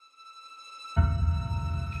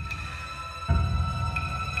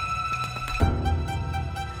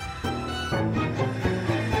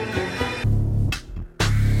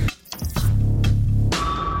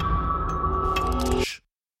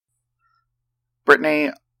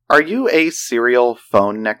Brittany, are you a serial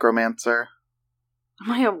phone necromancer?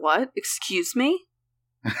 Am I a what? Excuse me?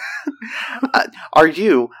 Are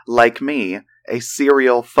you, like me, a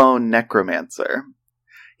serial phone necromancer?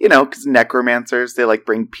 You know, because necromancers, they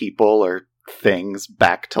bring people or things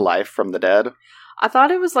back to life from the dead. I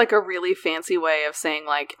thought it was a really fancy way of saying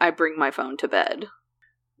I bring my phone to bed.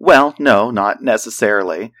 Well, no, not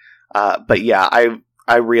necessarily. But yeah,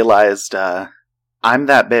 I realized I'm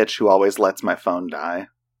that bitch who always lets my phone die.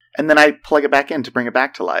 And then I plug it back in to bring it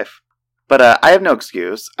back to life. But I have no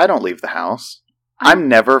excuse. I don't leave the house. I'm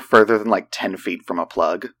never further than 10 feet from a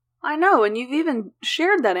plug. I know, and you've even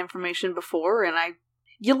shared that information before, and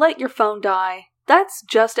you let your phone die. That's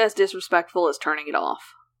just as disrespectful as turning it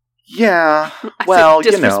off. Yeah, well,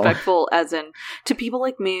 disrespectful as in to people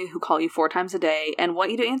like me who call you 4 times a day and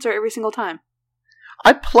want you to answer every single time.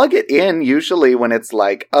 I plug it in usually when it's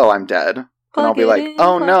oh, I'm dead. And I'll be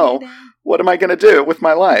oh no, what am I going to do with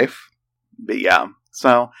my life? But yeah,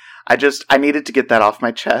 so I needed to get that off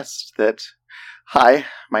my chest that, hi,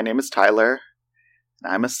 my name is Tyler,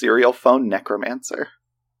 and I'm a serial phone necromancer.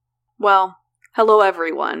 Well, hello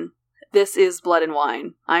everyone. This is Blood and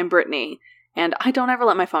Wine. I'm Brittany, and I don't ever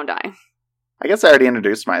let my phone die. I guess I already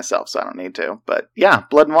introduced myself, so I don't need to. But yeah,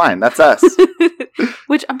 Blood and Wine, that's us.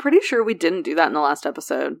 Which I'm pretty sure we didn't do that in the last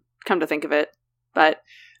episode, come to think of it. But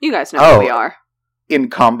you guys know who we are. In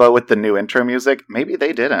combo with the new intro music, maybe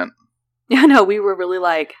they didn't. Yeah, no, we were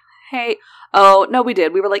really hey, oh, no, we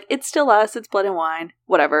did. We were it's still us, it's Blood and Wine.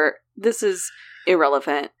 Whatever, this is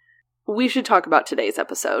irrelevant. We should talk about today's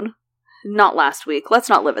episode. Not last week. Let's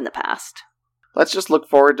not live in the past. Let's just look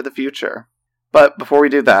forward to the future. But before we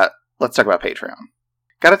do that, let's talk about Patreon.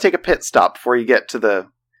 Gotta take a pit stop before you get to the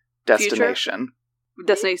destination.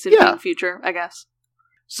 Destination being future, I guess.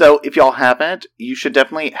 So if y'all haven't, you should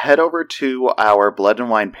definitely head over to our Blood and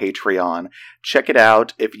Wine Patreon. Check it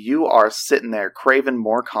out. If you are sitting there craving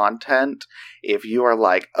more content, if you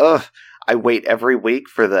are ugh, I wait every week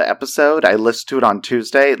for the episode, I listen to it on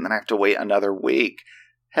Tuesday, and then I have to wait another week,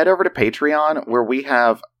 head over to Patreon, where we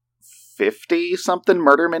have 50-something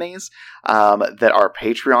murder minis that are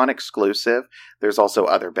Patreon exclusive. There's also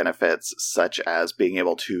other benefits, such as being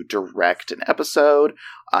able to direct an episode,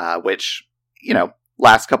 which,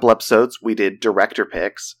 last couple episodes we did director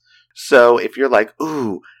picks. So if you're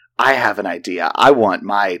ooh, I have an idea. I want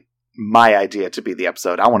my idea to be the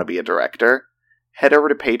episode. I want to be a director. Head over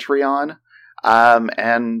to Patreon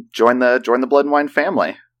and join the Blood and Wine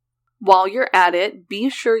family. While you're at it, be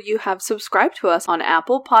sure you have subscribed to us on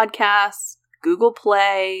Apple Podcasts, Google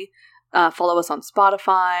Play, follow us on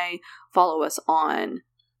Spotify, follow us on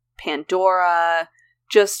Pandora,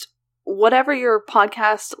 just whatever your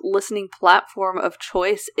podcast listening platform of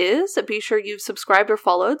choice is, be sure you've subscribed or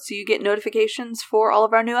followed so you get notifications for all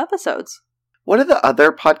of our new episodes. What do the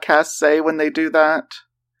other podcasts say when they do that?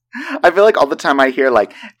 I feel all the time I hear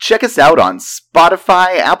check us out on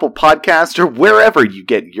Spotify, Apple Podcasts, or wherever you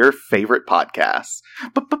get your favorite podcasts.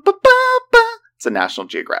 It's a National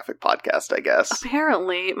Geographic podcast, I guess.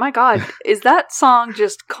 Apparently. My God, is that song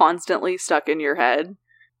just constantly stuck in your head?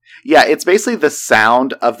 Yeah, it's basically the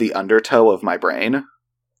sound of the undertow of my brain.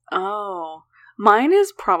 Oh. Mine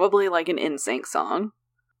is probably an NSYNC song.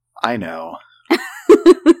 I know.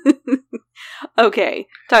 Okay,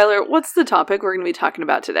 Tyler, what's the topic we're going to be talking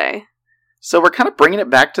about today? So we're kind of bringing it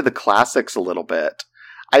back to the classics a little bit.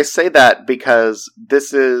 I say that because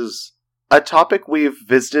this is a topic we've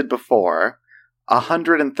visited before,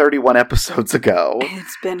 131 episodes ago.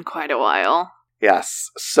 It's been quite a while. Yes.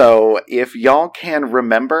 So if y'all can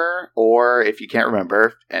remember, or if you can't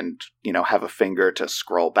remember and, have a finger to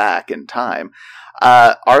scroll back in time,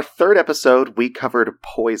 our third episode, we covered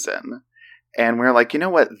poison. And we were you know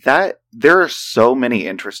what? There are so many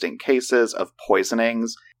interesting cases of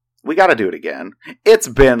poisonings. We gotta do it again. It's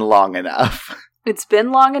been long enough. It's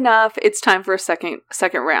been long enough. It's time for a second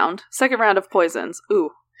round. Second round of poisons. Ooh.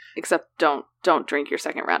 Except don't drink your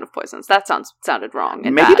second round of poisons. That sounded wrong.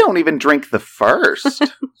 And maybe bad. Don't even drink the first.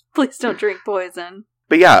 Please don't drink poison.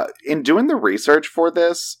 But yeah, in doing the research for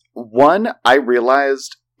this, I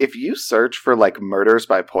realized if you search for murders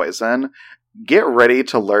by poison, get ready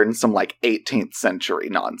to learn some 18th century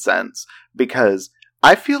nonsense, because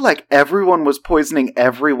I feel everyone was poisoning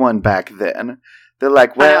everyone back then. They're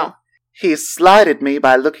well, he slighted me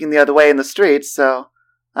by looking the other way in the street, so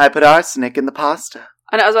I put arsenic in the pasta.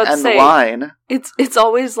 And I was about to say, the wine. It's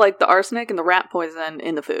always the arsenic and the rat poison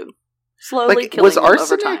in the food. Slowly killing them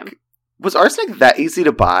over time. Was arsenic that easy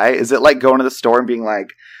to buy? Is it going to the store and being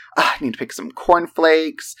I need to pick some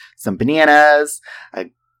cornflakes, some bananas, a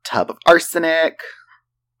tub of arsenic?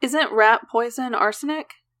 Isn't rat poison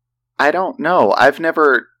arsenic? I don't know. I've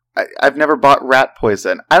never bought rat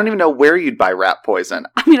poison. I don't even know where you'd buy rat poison.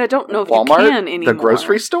 I mean, I don't know if Walmart? you can anymore. The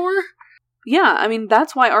grocery store? Yeah, I mean,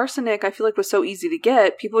 that's why arsenic, I feel like, was so easy to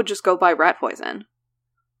get. People would just go buy rat poison.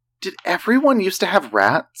 Did everyone used to have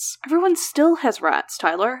rats? Everyone still has rats,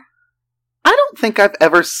 Tyler. I don't think I've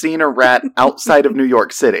ever seen a rat outside of New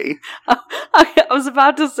York City. I was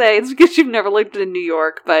about to say, it's because you've never lived in New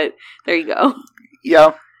York, but there you go.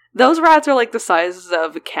 Yeah. Those rats are like the size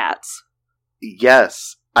of cats.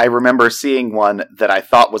 Yes. I remember seeing one that I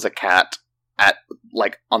thought was a cat at,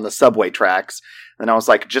 like, on the subway tracks. And I was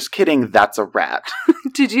like, just kidding, that's a rat.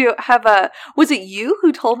 Did you have was it you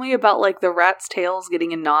who told me about, like, the rat's tails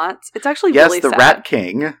getting in knots? It's actually yes, really sad. sad. Yes, the Rat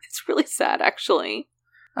King. It's really sad, actually.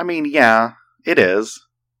 I mean, yeah, it is.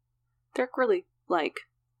 They're really, like...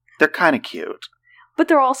 They're kind of cute. But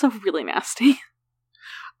they're also really nasty.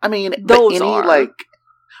 I mean, those are. like...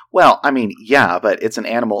 Well, I mean, yeah, but it's an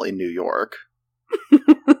animal in New York.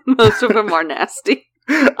 Most of them are nasty.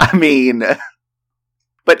 I mean...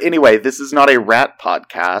 But anyway, this is not a rat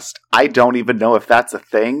podcast. I don't even know if that's a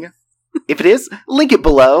thing. If it is, link it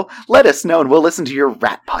below. Let us know and we'll listen to your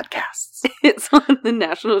rat podcasts. It's on the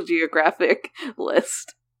National Geographic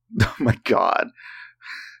list. Oh my god.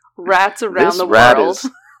 Rats around the world.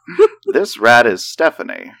 This rat is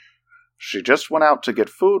Stephanie. She just went out to get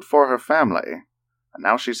food for her family, and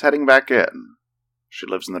now she's heading back in. She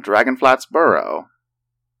lives in the Dragonflats borough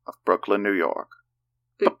of Brooklyn, New York.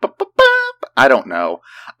 I don't know.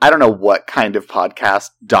 I don't know what kind of podcast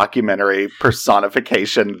documentary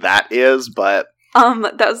personification that is, but...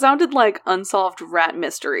 that sounded like Unsolved Rat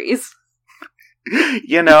Mysteries.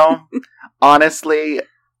 You know, honestly,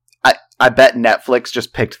 I bet Netflix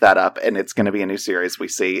just picked that up and it's going to be a new series we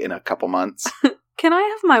see in a couple months. Can I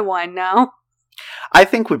have my wine now? I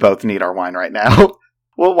think we both need our wine right now.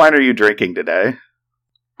 What wine are you drinking today?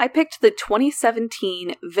 I picked the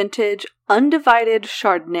 2017 vintage Undivided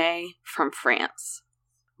Chardonnay from France.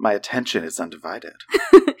 My attention is undivided.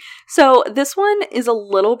 So this one is a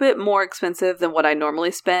little bit more expensive than what I normally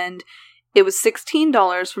spend. It was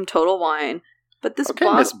 $16 from Total Wine, but this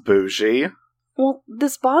bottle... Miss Bougie. Well,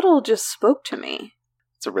 this bottle just spoke to me.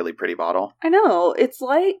 It's a really pretty bottle. I know. It's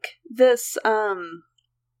like this,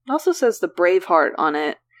 it also says the Braveheart on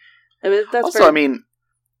it. I mean,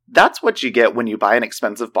 that's what you get when you buy an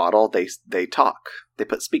expensive bottle. They talk. They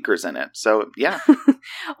put speakers in it. So, yeah.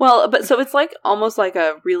 Well, but so it's like almost like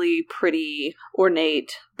a really pretty,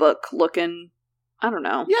 ornate book looking, I don't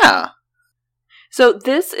know. Yeah. So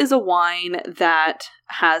this is a wine that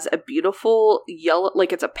has a beautiful yellow,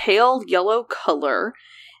 like it's a pale yellow color.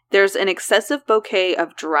 There's an excessive bouquet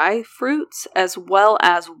of dry fruits as well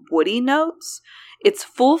as woody notes. It's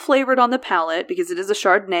full flavored on the palate because it is a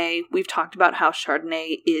Chardonnay. We've talked about how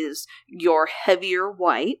Chardonnay is your heavier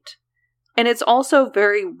white. And it's also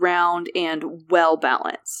very round and well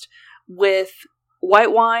balanced. With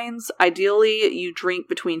white wines, ideally you drink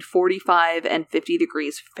between 45 and 50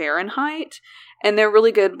 degrees Fahrenheit. And they're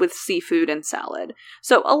really good with seafood and salad.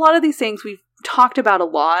 So a lot of these things we've talked about a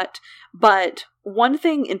lot. But one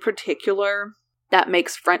thing in particular that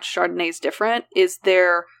makes French Chardonnays different is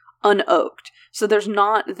they're unoaked. So there's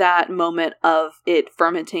not that moment of it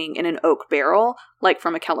fermenting in an oak barrel like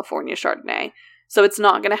from a California Chardonnay. So it's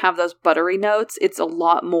not going to have those buttery notes. It's a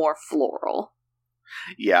lot more floral.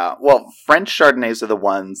 Yeah, well, French Chardonnays are the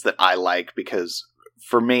ones that I like because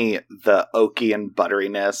for me, the oaky and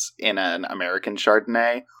butteriness in an American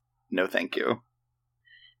Chardonnay, no thank you.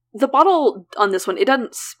 The bottle on this one, it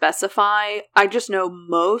doesn't specify. I just know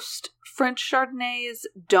most French Chardonnays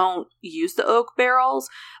don't use the oak barrels.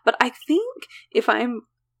 But I think if I'm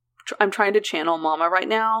trying to channel Mama right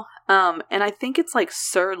now, and I think it's like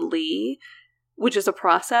Sir Lee, which is a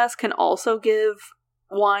process, can also give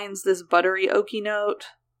wines this buttery oaky note.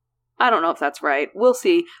 I don't know if that's right. We'll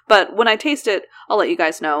see. But when I taste it, I'll let you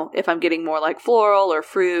guys know if I'm getting more like floral or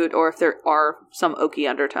fruit or if there are some oaky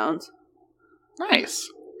undertones. Nice.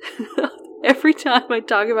 Every time I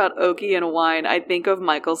talk about oaky and wine, I think of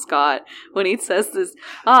Michael Scott when he says this,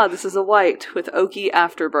 this is a white with oaky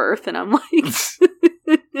afterbirth. And I'm like,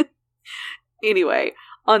 anyway,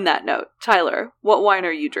 on that note, Tyler, what wine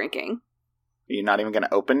are you drinking? Are you not even going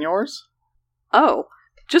to open yours? Oh,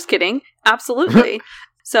 just kidding. Absolutely.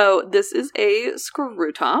 So this is a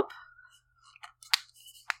screw top.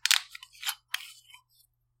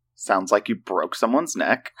 Sounds like you broke someone's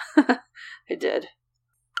neck. I did.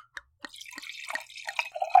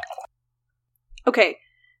 Okay,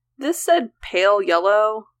 this said pale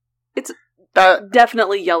yellow. It's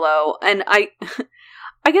definitely yellow, and I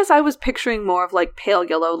guess I was picturing more of like pale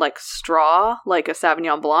yellow, like straw, like a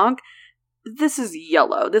Sauvignon Blanc. This is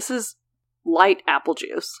yellow. This is light apple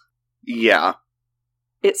juice. Yeah.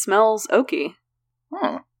 It smells oaky.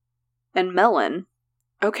 Huh. And melon.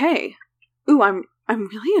 Okay. Ooh, I'm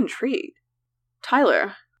really intrigued.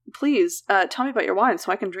 Tyler, please tell me about your wine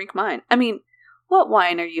so I can drink mine. I mean, what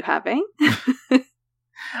wine are you having?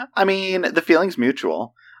 I mean, the feeling's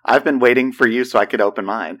mutual. I've been waiting for you so I could open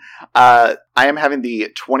mine. I am having the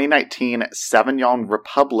 2019 Sauvignon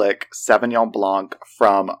Republic Sauvignon Blanc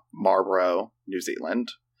from Marlborough, New Zealand.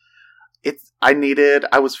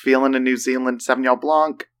 I was feeling a New Zealand Sauvignon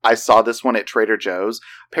Blanc. I saw this one at Trader Joe's.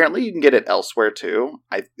 Apparently you can get it elsewhere too.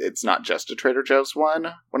 It's not just a Trader Joe's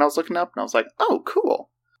one when I was looking up, and I was like, oh, cool.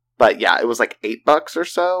 But yeah, it was like $8 or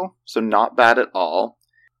so not bad at all.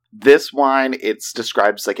 This wine, it's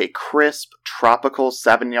described as like a crisp, tropical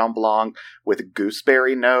Sauvignon Blanc with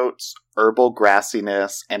gooseberry notes, herbal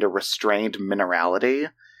grassiness, and a restrained minerality.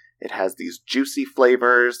 It has these juicy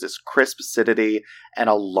flavors, this crisp acidity, and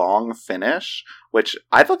a long finish, which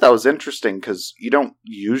I thought that was interesting because you don't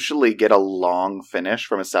usually get a long finish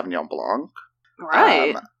from a Sauvignon Blanc.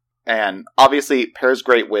 Right. And obviously it pairs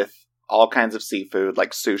great with all kinds of seafood,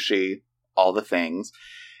 like sushi, all the things.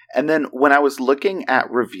 And then when I was looking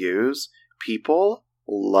at reviews, people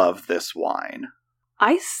love this wine.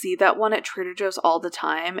 I see that one at Trader Joe's all the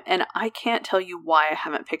time, and I can't tell you why I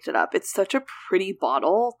haven't picked it up. It's such a pretty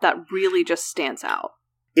bottle that really just stands out.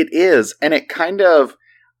 It is, and it kind of,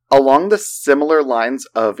 along the similar lines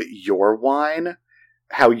of your wine,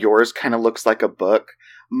 how yours kind of looks like a book,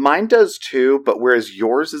 mine does too, but whereas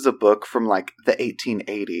yours is a book from like the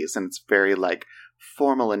 1880s, and it's very like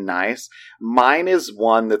formal and nice, mine is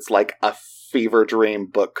one that's like a fever dream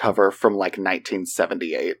book cover from like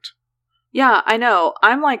 1978. Yeah, I know.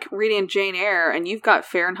 I'm like reading Jane Eyre, and you've got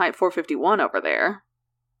Fahrenheit 451 over there.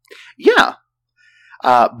 Yeah.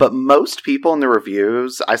 But most people in the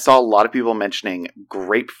reviews, I saw a lot of people mentioning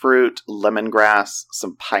grapefruit, lemongrass,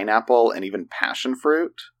 some pineapple, and even passion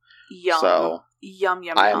fruit. Yum. So, yum.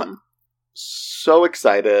 I am so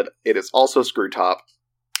excited. It is also screw top.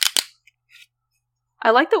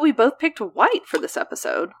 I like that we both picked white for this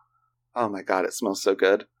episode. Oh my god, it smells so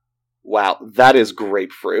good. Wow, that is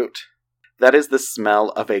grapefruit. That is the smell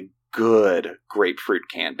of a good grapefruit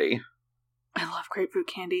candy. I love grapefruit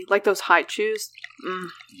candy. Like those high chews. Mm.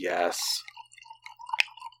 Yes.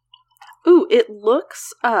 Ooh, it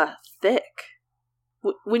looks thick.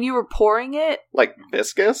 When you were pouring it. Like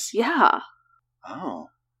viscous? Yeah. Oh.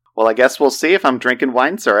 Well, I guess we'll see if I'm drinking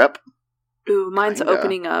wine syrup. Ooh, mine's Kinda.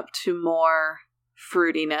 opening up to more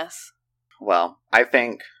fruitiness. Well, I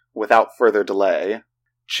think, without further delay,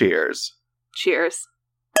 cheers. Cheers.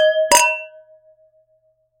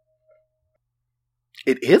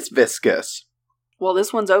 It is viscous. Well,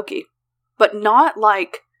 this one's oaky. But not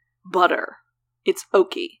like butter. It's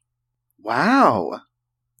oaky. Wow.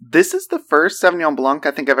 This is the first Sauvignon Blanc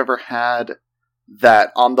I think I've ever had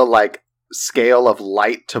that on the, like, scale of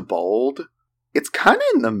light to bold, it's kind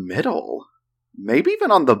of in the middle. Maybe even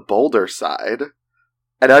on the bolder side.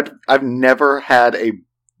 And I've never had a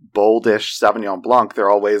boldish Sauvignon Blanc. They're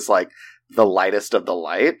always, like, the lightest of the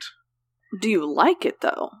light. Do you like it,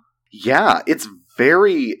 though? Yeah,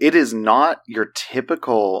 it is not your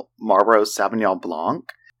typical Marlborough Sauvignon Blanc.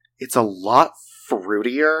 It's a lot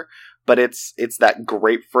fruitier, but it's that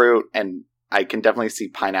grapefruit, and I can definitely see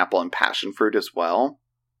pineapple and passion fruit as well.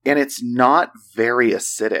 And it's not very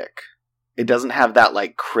acidic. It doesn't have that,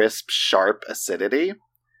 like, crisp, sharp acidity.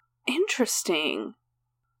 Interesting.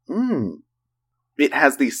 It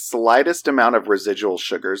has the slightest amount of residual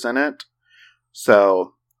sugars in it,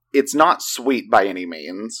 so it's not sweet by any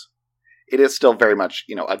means. It is still very much,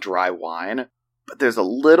 a dry wine, but there's a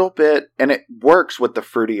little bit, and it works with the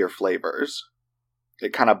fruitier flavors.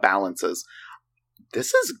 It kind of balances.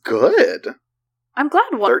 This is good. I'm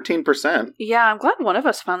glad 13%. Yeah, I'm glad one of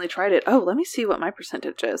us finally tried it. Oh, let me see what my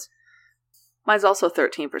percentage is. Mine's also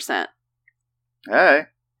 13%. Hey.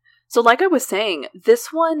 So like I was saying,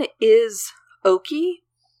 this one is oaky,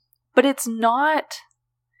 but it's not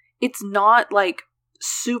like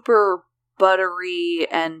super buttery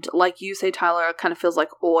and, like you say, Tyler, it kind of feels like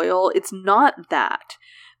oil. It's not that,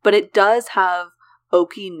 but it does have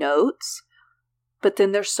oaky notes, but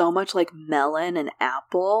then there's so much like melon and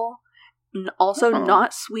apple, and also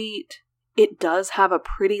not sweet. It does have a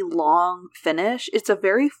pretty long finish. It's a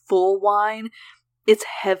very full wine. It's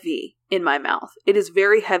heavy in my mouth. It is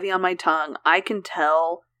very heavy on my tongue. I can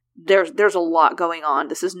tell there's a lot going on.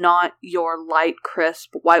 This is not your light,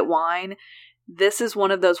 crisp white wine. This is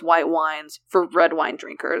one of those white wines for red wine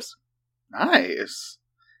drinkers. Nice.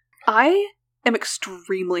 I am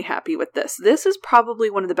extremely happy with this. This is probably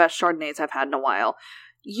one of the best Chardonnays I've had in a while.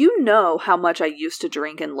 You know how much I used to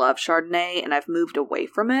drink and love Chardonnay, and I've moved away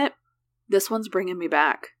from it. This one's bringing me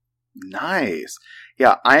back. Nice.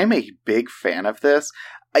 Yeah, I am a big fan of this.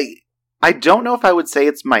 I don't know if I would say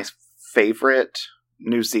it's my favorite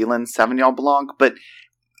New Zealand Sauvignon Blanc, but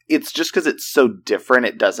it's just because it's so different,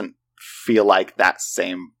 it doesn't feel like that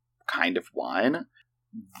same kind of wine.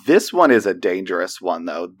 This one is a dangerous one,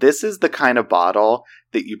 though. This is the kind of bottle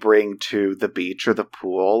that you bring to the beach or the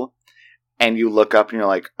pool, and you look up and you're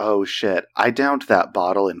like, oh shit, I downed that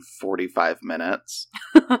bottle in 45 minutes.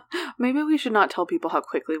 Maybe we should not tell people how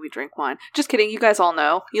quickly we drink wine. Just kidding, you guys all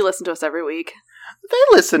know. You listen to us every week. They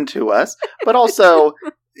listen to us, but also,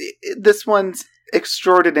 this one's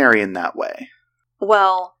extraordinary in that way.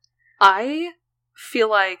 Well, I feel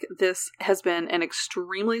like this has been an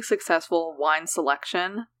extremely successful wine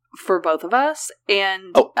selection for both of us,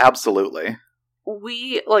 and... Oh, absolutely.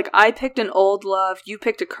 I picked an old love, you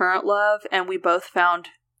picked a current love, and we both found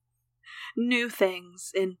new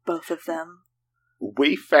things in both of them.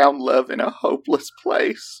 We found love in a hopeless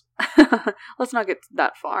place. Let's not get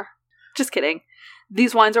that far. Just kidding.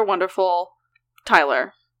 These wines are wonderful.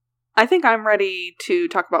 Tyler, I think I'm ready to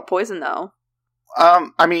talk about poison, though.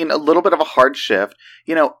 I mean, a little bit of a hard shift.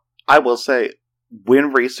 I will say,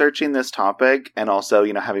 when researching this topic, and also,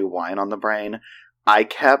 having wine on the brain, I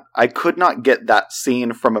could not get that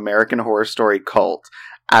scene from American Horror Story Cult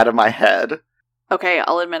out of my head. Okay,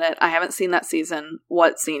 I'll admit it. I haven't seen that season.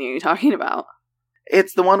 What scene are you talking about?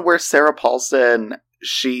 It's the one where Sarah Paulson,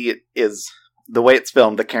 the way it's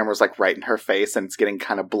filmed, the camera's right in her face and it's getting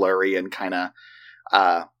kind of blurry and kind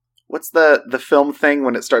of, what's the film thing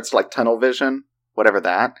when it starts to tunnel vision? Whatever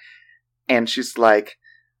that. And she's like,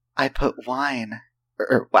 I put wine.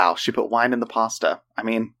 Wow, she put wine in the pasta. I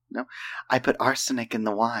mean, no, I put arsenic in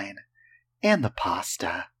the wine and the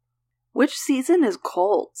pasta. Which season is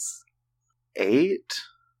Colts? 8?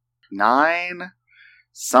 9?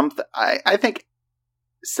 Something. I think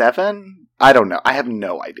 7? I don't know. I have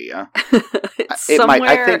no idea.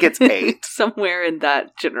 I think it's 8. Somewhere in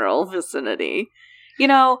that general vicinity.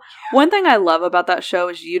 One thing I love about that show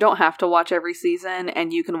is you don't have to watch every season,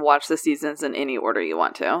 and you can watch the seasons in any order you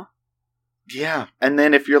want to. Yeah, and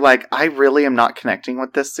then if you're like, I really am not connecting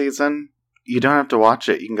with this season, you don't have to watch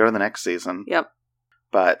it. You can go to the next season. Yep.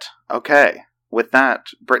 But, okay. With that,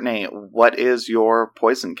 Brittany, what is your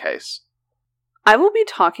poison case? I will be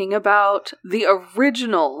talking about the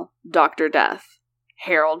original Dr. Death,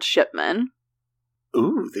 Harold Shipman.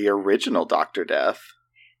 Ooh, the original Dr. Death.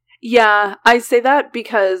 Yeah, I say that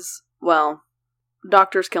because, well,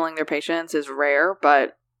 doctors killing their patients is rare,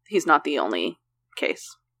 but he's not the only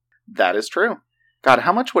case. That is true. God,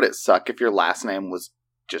 how much would it suck if your last name was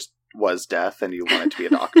Death and you wanted to be a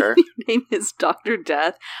doctor? Your name is Dr.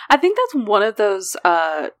 Death. I think that's one of those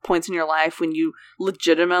points in your life when you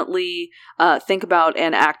legitimately think about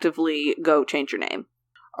and actively go change your name.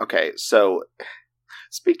 Okay, so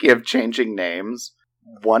speaking of changing names,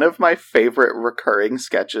 one of my favorite recurring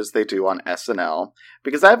sketches they do on SNL,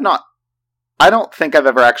 because I don't think I've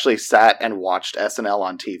ever actually sat and watched SNL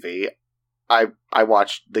on TV. I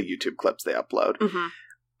watched the YouTube clips they upload. Mm-hmm.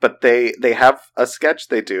 But they have a sketch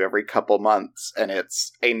they do every couple months, and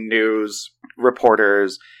it's a news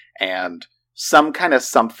reporters and some kind of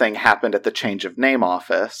something happened at the change of name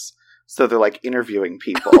office. So they're interviewing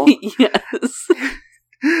people. Yes.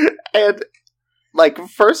 And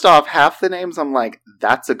first off, half the names I'm like,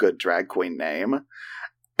 that's a good drag queen name.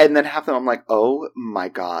 And then half of them I'm like, oh my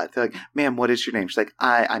God. They're like, ma'am, what is your name? She's like,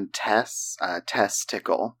 I'm Tess, Tess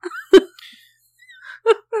Tickle.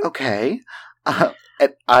 Okay.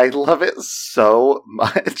 And I love it so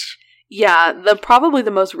much. Yeah, probably the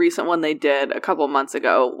most recent one they did a couple months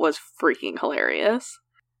ago was freaking hilarious.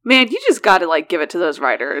 Man, you just gotta give it to those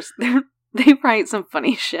writers. They write some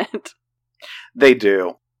funny shit. They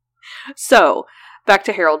do. So, back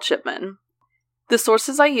to Harold Shipman. The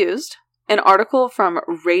sources I used: an article from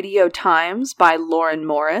Radio Times by Lauren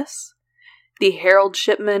Morris, the Harold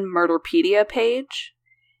Shipman Murderpedia page,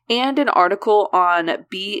 and an article on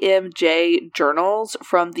BMJ journals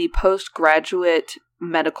from the postgraduate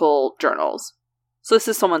medical journals. So this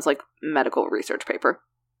is someone's medical research paper.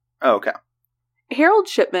 Oh, okay. Harold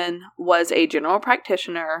Shipman was a general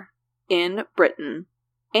practitioner in Britain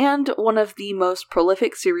and one of the most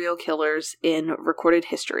prolific serial killers in recorded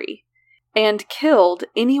history, and killed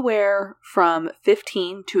anywhere from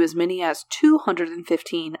 15 to as many as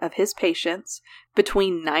 215 of his patients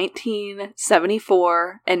between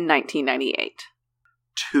 1974 and 1998.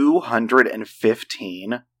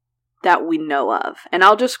 215? That we know of. And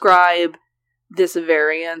I'll describe this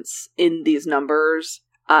variance in these numbers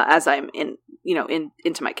as I'm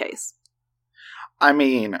into my case. I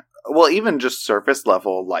mean, well, even just surface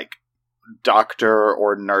level, like, doctor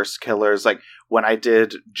or nurse killers. Like, when I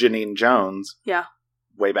did Janine Jones, Yeah.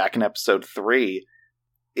 way back in episode 3,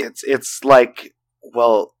 it's like,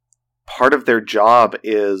 well, part of their job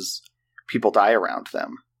is people die around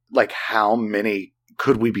them. Like, how many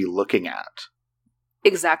could we be looking at?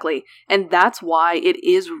 Exactly. And that's why it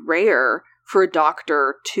is rare for a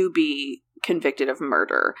doctor to be convicted of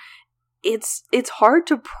murder. It's hard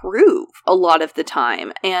to prove a lot of the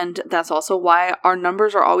time, and that's also why our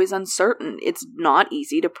numbers are always uncertain. It's not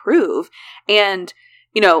easy to prove. And,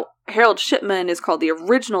 you know, Harold Shipman is called the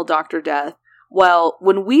original Dr. Death. Well,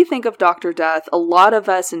 when we think of Dr. Death, a lot of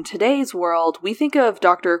us in today's world, we think of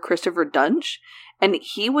Dr. Christopher Duntsch, and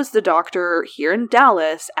he was the doctor here in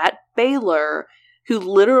Dallas at Baylor who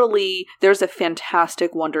literally, there's a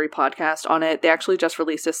fantastic Wondery podcast on it. They actually just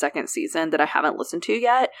released a second season that I haven't listened to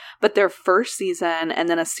yet, but their first season and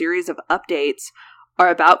then a series of updates are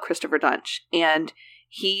about Christopher Duntsch, and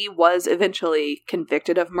he was eventually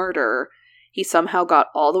convicted of murder. He somehow got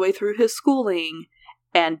all the way through his schooling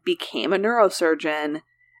and became a neurosurgeon,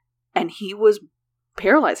 and he was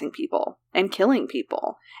paralyzing people and killing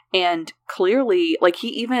people. And clearly, like, he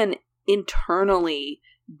even internally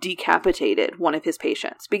decapitated one of his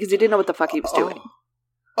patients because he didn't know what the fuck he was doing.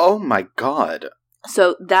 Oh my god.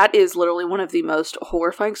 So that is literally one of the most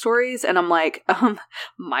horrifying stories, and I'm like,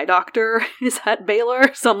 my doctor is at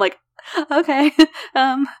Baylor, so I'm like, okay,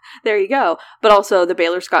 there you go. But also the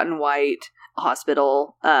Baylor Scott and White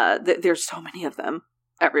Hospital, there's so many of them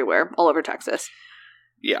everywhere, all over Texas.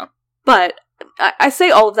 Yeah. But I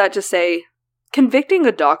say all of that to say, convicting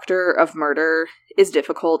a doctor of murder is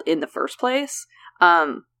difficult in the first place.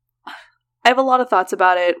 I have a lot of thoughts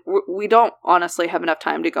about it. We don't honestly have enough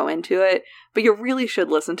time to go into it, but you really should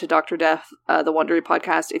listen to Dr. Death, the Wondery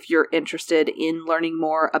podcast, if you're interested in learning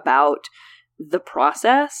more about the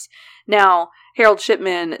process. Now, Harold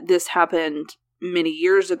Shipman, this happened many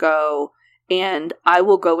years ago, and I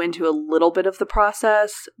will go into a little bit of the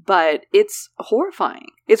process, but it's horrifying.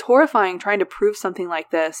 It's horrifying trying to prove something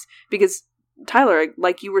like this because, Tyler,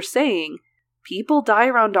 like you were saying, people die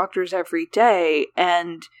around doctors every day,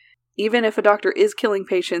 and even if a doctor is killing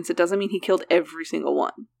patients, it doesn't mean he killed every single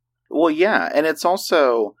one. Well, yeah, and it's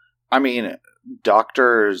also, I mean,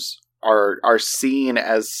 doctors are seen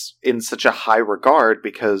as in such a high regard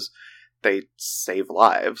because they save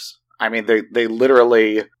lives. I mean, they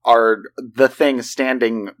literally are the thing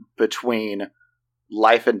standing between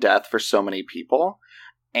life and death for so many people.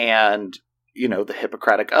 And, you know, the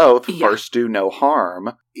Hippocratic Oath, first do no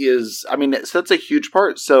harm, is, I mean, so that's a huge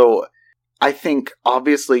part. So I think,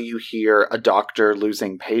 obviously, you hear a doctor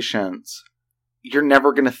losing patients, you're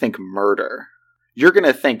never going to think murder. You're going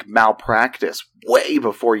to think malpractice way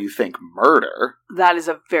before you think murder. That is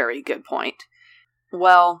a very good point.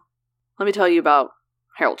 Well, let me tell you about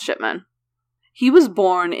Harold Shipman. He was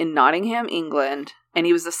born in Nottingham, England, and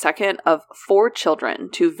he was the second of 4 children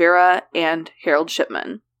to Vera and Harold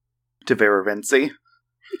Shipman. To Vera Vinci?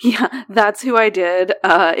 Yeah, that's who I did.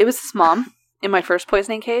 It was his mom in my first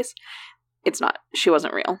poisoning case. It's not. She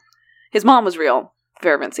wasn't real. His mom was real.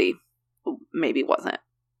 Vera Vinci maybe wasn't.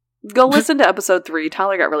 Go listen to episode 3.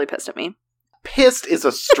 Tyler got really pissed at me. Pissed is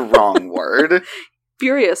a strong word.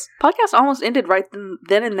 Furious. Podcast almost ended right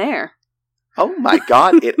then and there. Oh my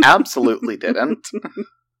god, it absolutely didn't.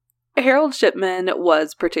 Harold Shipman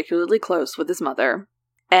was particularly close with his mother,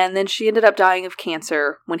 and then she ended up dying of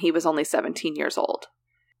cancer when he was only 17 years old.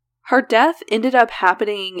 Her death ended up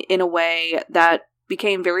happening in a way that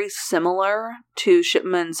became very similar to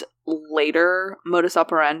Shipman's later modus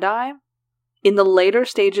operandi. In the later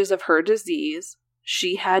stages of her disease,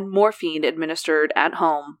 she had morphine administered at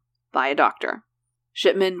home by a doctor.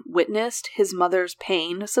 Shipman witnessed his mother's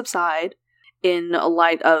pain subside in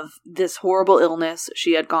light of this horrible illness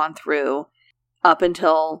she had gone through up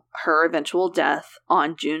until her eventual death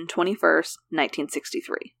on June 21st,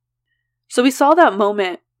 1963. So we saw that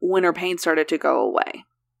moment when her pain started to go away.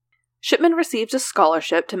 Shipman received a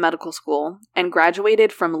scholarship to medical school and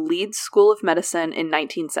graduated from Leeds School of Medicine in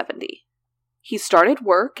 1970. He started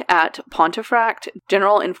work at Pontefract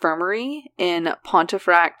General Infirmary in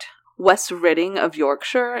Pontefract, West Riding of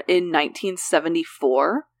Yorkshire in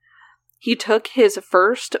 1974. He took his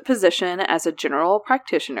first position as a general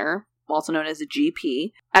practitioner, also known as a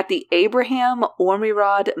GP, at the Abraham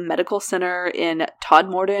Ormerod Medical Center in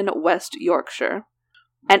Todmorden, West Yorkshire.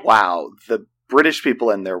 And wow, the British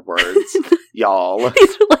people and their words, y'all.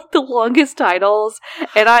 These are like the longest titles,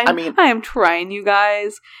 and I am trying, you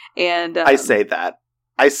guys. And I say that.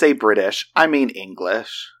 I say British. I mean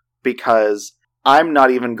English, because I'm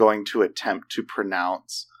not even going to attempt to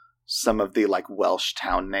pronounce some of the, like, Welsh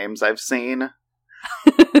town names I've seen.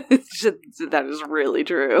 That is really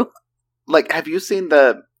true. Like, have you seen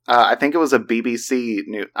the, I think it was a BBC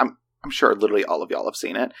News, I'm sure literally all of y'all have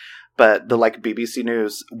seen it, but the, like, BBC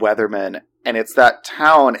News weatherman, and it's that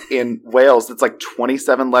town in Wales that's, like,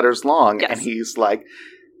 27 letters long, yes. and he's, like,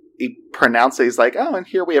 he pronounces it, he's like, oh, and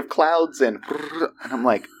here we have clouds, and I'm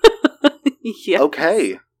like, yes.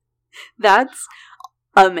 Okay. That's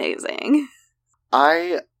amazing.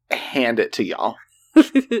 I hand it to y'all.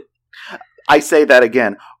 I say that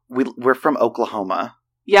again. We're from Oklahoma.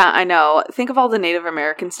 Yeah, I know. Think of all the Native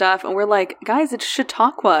American stuff, and we're like, guys, it's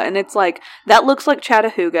Chautauqua, and it's like, that looks like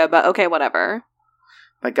Chattahooga, but okay, whatever.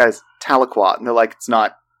 Like, guys, Tahlequah, and they're like, it's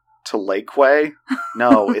not Tahlequah?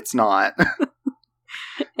 No, it's not.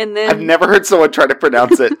 And then I've never heard someone try to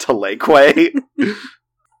pronounce it Tahlequah.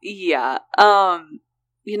 Yeah.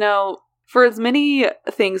 You know, for as many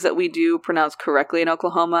things that we do pronounce correctly in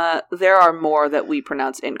Oklahoma, there are more that we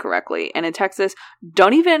pronounce incorrectly. And in Texas,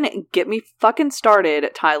 don't even get me fucking started,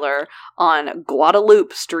 Tyler, on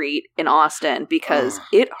Guadalupe Street in Austin, because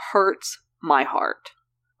it hurts my heart.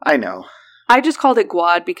 I know. I just called it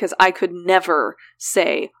Guad because I could never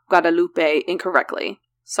say Guadalupe incorrectly.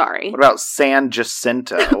 Sorry. What about San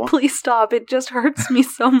Jacinto? Please stop. It just hurts me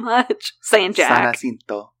so much. San Jack. San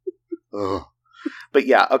Jacinto. Ugh. But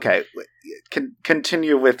yeah, okay.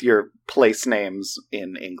 Continue with your place names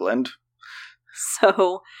in England.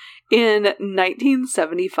 So, in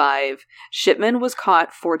 1975, Shipman was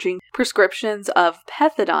caught forging prescriptions of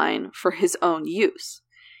pethidine for his own use.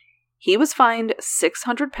 He was fined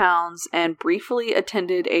 £600 and briefly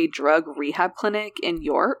attended a drug rehab clinic in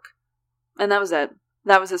York. And that was it.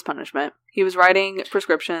 That was his punishment. He was writing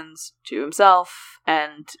prescriptions to himself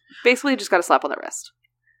and basically just got a slap on the wrist.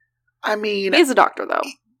 I mean... He's a doctor, though.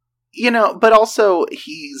 You know, but also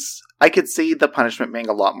I could see the punishment being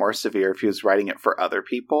a lot more severe if he was writing it for other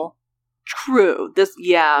people. True. Good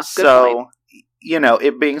so, point. You know,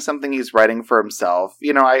 it being something he's writing for himself,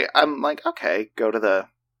 you know, I'm like, okay, go to the,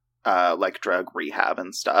 like, drug rehab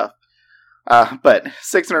and stuff. But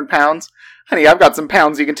 £600? Honey, I've got some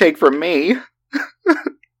pounds you can take from me.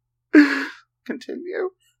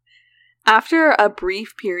 Continue. After a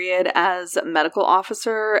brief period as medical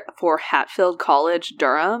officer for Hatfield College,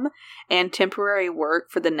 Durham, and temporary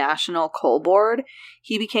work for the National Coal Board,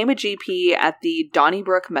 he became a GP at the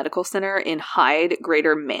Donnybrook Medical Center in Hyde,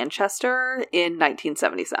 Greater Manchester in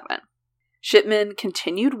 1977. Shipman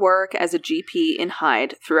continued work as a GP in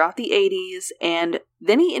Hyde throughout the 80s, and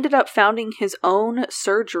then he ended up founding his own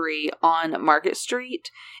surgery on Market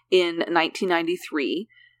Street in 1993,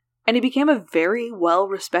 and he became a very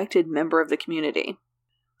well-respected member of the community.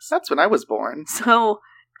 That's when I was born. So,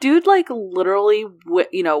 dude, like, literally,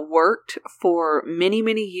 worked for many,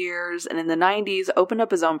 many years, and in the 90s, opened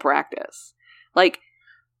up his own practice. Like,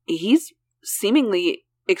 he's seemingly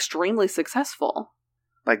extremely successful.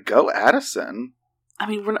 Like, go Addison. I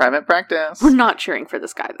mean, private practice. We're not cheering for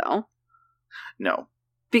this guy, though. No.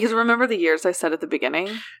 Because remember the years I said at the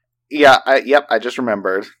beginning? Yeah, I just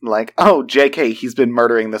remembered. Like, oh, JK, he's been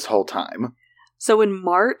murdering this whole time. So in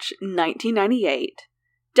March 1998,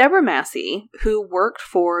 Deborah Massey, who worked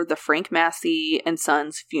for the Frank Massey and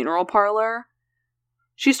Sons funeral parlor,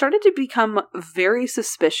 she started to become very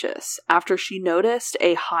suspicious after she noticed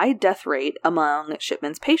a high death rate among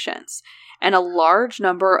Shipman's patients and a large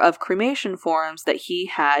number of cremation forms that he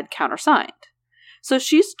had countersigned. So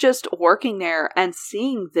she's just working there and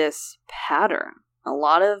seeing this pattern. A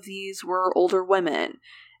lot of these were older women.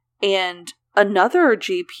 And another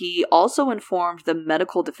GP also informed the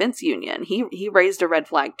Medical Defense Union. He raised a red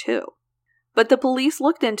flag too. But the police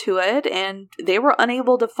looked into it and they were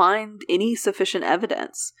unable to find any sufficient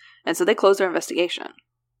evidence. And so they closed their investigation.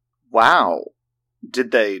 Wow.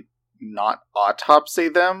 Did they not autopsy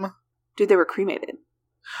them? Dude, they were cremated.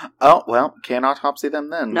 Oh, well, can't autopsy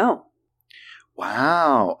them then. No.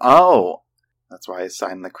 Wow. Oh. That's why I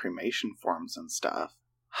signed the cremation forms and stuff.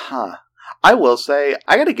 Huh. I will say,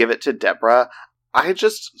 I gotta give it to Deborah. I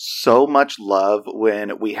just so much love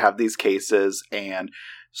when we have these cases and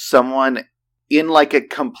someone in like a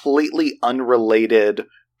completely unrelated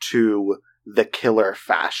to the killer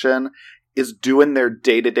fashion is doing their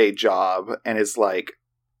day-to-day job and is like,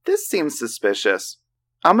 this seems suspicious.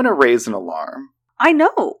 I'm gonna raise an alarm. I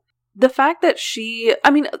know. The fact that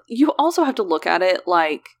you also have to look at it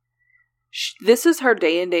like, this is her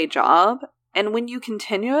day-to-day job, and when you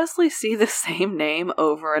continuously see the same name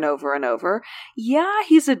over and over and over, yeah,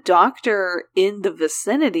 he's a doctor in the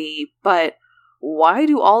vicinity, but why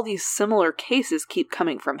do all these similar cases keep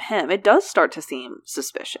coming from him? It does start to seem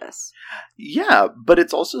suspicious. Yeah, but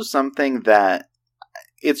it's also something that,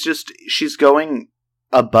 it's just, she's going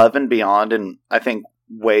above and beyond in, I think,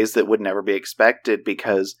 ways that would never be expected,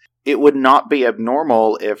 because it would not be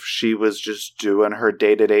abnormal if she was just doing her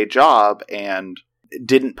day-to-day job and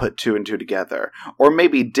didn't put two and two together. Or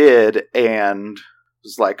maybe did and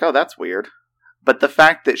was like, oh, that's weird. But the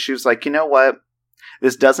fact that she was like, you know what?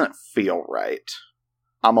 This doesn't feel right.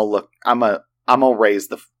 I'm gonna raise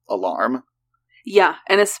the alarm. Yeah,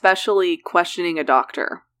 and especially questioning a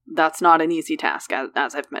doctor. That's not an easy task,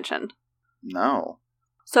 as I've mentioned. No.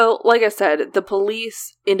 So, like I said, the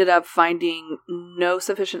police ended up finding no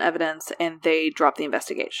sufficient evidence and they dropped the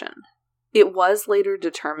investigation. It was later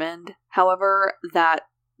determined, however, that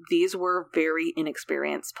these were very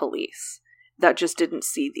inexperienced police that just didn't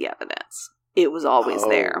see the evidence. It was always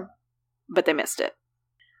there, but they missed it.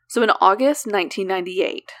 So in August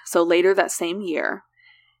 1998, so later that same year,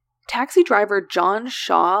 taxi driver John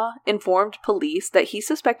Shaw informed police that he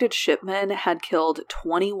suspected Shipman had killed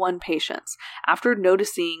 21 patients after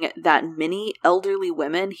noticing that many elderly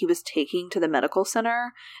women he was taking to the medical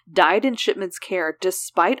center died in Shipman's care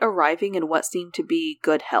despite arriving in what seemed to be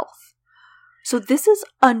good health. So this is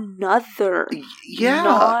another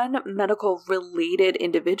non-medical related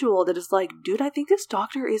individual that is like, dude, I think this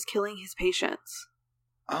doctor is killing his patients.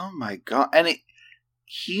 Oh my god. And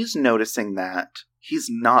he's noticing that. He's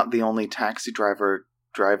not the only taxi driver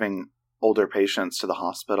driving older patients to the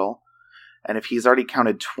hospital. And if he's already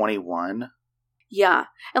counted 21. Yeah.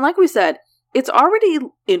 And like we said, it's already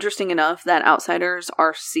interesting enough that outsiders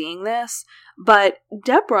are seeing this. But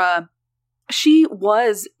Deborah, she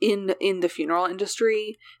was in the funeral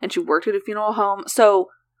industry and she worked at a funeral home. So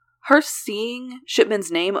her seeing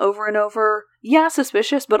Shipman's name over and over, yeah,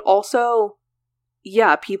 suspicious, but also,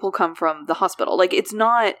 yeah, people come from the hospital. Like, it's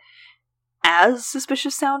not as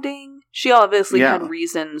suspicious sounding. She obviously had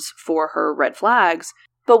reasons for her red flags.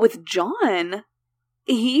 But with John,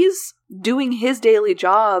 he's doing his daily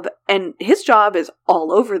job, and his job is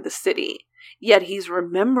all over the city. Yet he's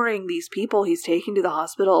remembering these people he's taking to the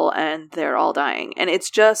hospital, and they're all dying. And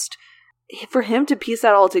it's just, for him to piece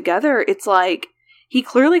that all together, it's like, he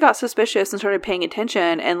clearly got suspicious and started paying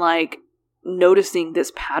attention and, like, noticing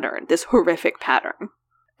this pattern, this horrific pattern.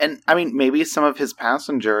 And, I mean, maybe some of his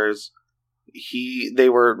passengers, they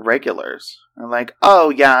were regulars. They're like, oh,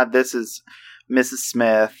 yeah, this is Mrs.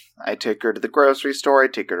 Smith. I took her to the grocery store. I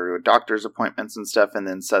take her to doctor's appointments and stuff. And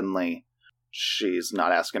then suddenly she's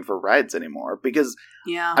not asking for rides anymore. Because,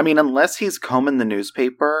 I mean, unless he's combing the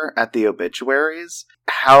newspaper at the obituaries,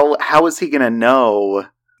 how is he going to know,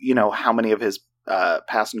 how many of his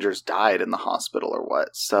passengers died in the hospital or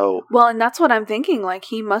what? So, well, and that's what I'm thinking. Like,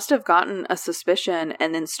 he must have gotten a suspicion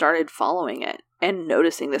and then started following it and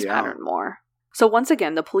noticing this pattern more. So once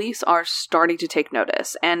again, the police are starting to take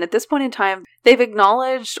notice. And at this point in time, they've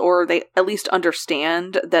acknowledged, or they at least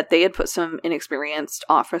understand, that they had put some inexperienced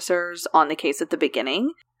officers on the case at the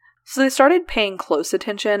beginning. So they started paying close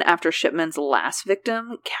attention after Shipman's last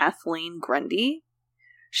victim, Kathleen Grundy.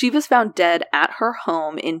 She was found dead at her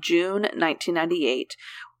home in June 1998,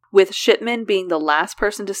 with Shipman being the last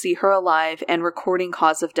person to see her alive and recording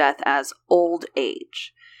cause of death as old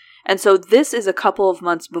age. And so this is a couple of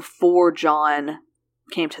months before John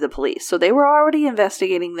came to the police. So they were already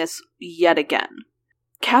investigating this yet again.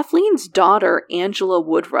 Kathleen's daughter, Angela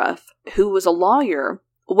Woodruff, who was a lawyer,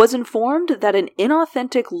 was informed that an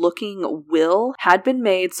inauthentic-looking will had been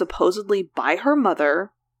made supposedly by her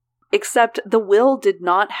mother, except the will did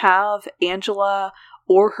not have Angela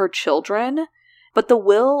or her children, but the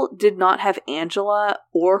will did not have Angela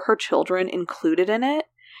or her children included in it.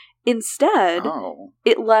 Instead,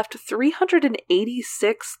 it left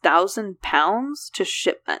 £386,000 to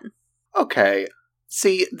Shipman. Okay.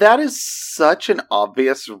 See, that is such an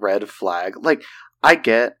obvious red flag. Like, I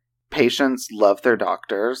get patients love their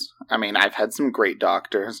doctors. I mean, I've had some great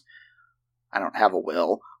doctors. I don't have a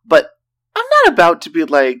will. But I'm not about to be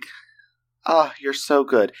like, oh, you're so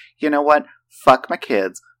good. You know what? Fuck my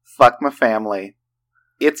kids. Fuck my family.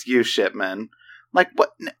 It's you, Shipman. Like,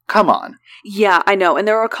 what? Come on. Yeah, I know. And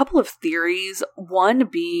there are a couple of theories. One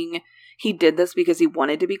being he did this because he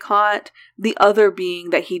wanted to be caught. The other being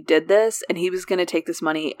that he did this and he was going to take this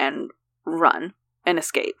money and run and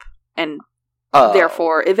escape and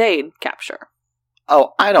therefore evade capture.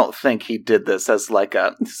 Oh, I don't think he did this as like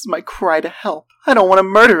this is my cry to help. I don't want to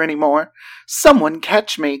murder anymore. Someone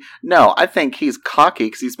catch me. No, I think he's cocky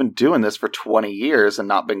because he's been doing this for 20 years and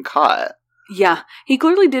not been caught. Yeah, he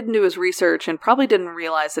clearly didn't do his research and probably didn't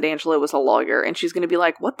realize that Angela was a lawyer, and she's going to be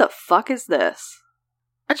like, what the fuck is this?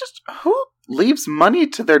 Who leaves money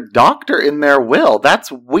to their doctor in their will?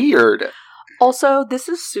 That's weird. Also, this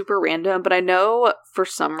is super random, but I know for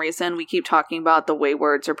some reason we keep talking about the way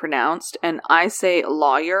words are pronounced, and I say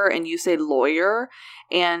lawyer and you say lawyer,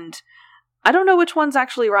 and I don't know which one's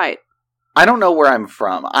actually right. I don't know where I'm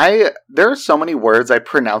from. There are so many words I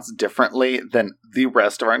pronounce differently than the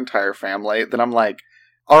rest of our entire family that I'm like,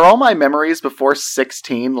 are all my memories before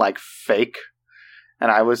 16 like fake?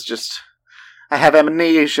 And I have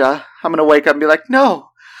amnesia. I'm gonna wake up and be like,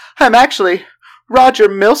 no, I'm actually Roger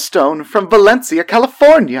Millstone from Valencia,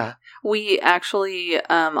 California. We actually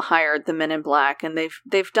hired the Men in Black, and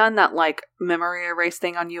they've done that like memory erase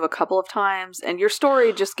thing on you a couple of times, and your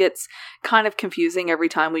story just gets kind of confusing every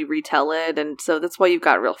time we retell it, and so that's why you've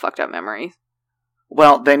got real fucked up memories.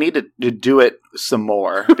 Well, they need to do it some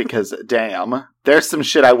more, because damn, there's some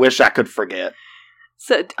shit I wish I could forget.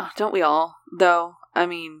 So, don't we all? Though, I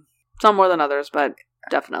mean, some more than others, but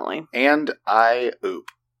definitely. And I oop.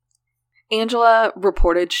 Angela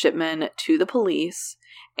reported Shipman to the police,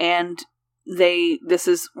 and this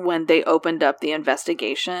is when they opened up the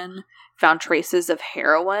investigation, found traces of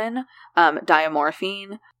heroin,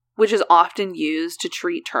 diamorphine, which is often used to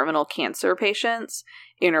treat terminal cancer patients,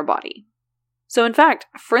 in her body. So in fact,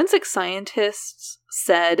 forensic scientists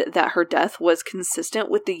said that her death was consistent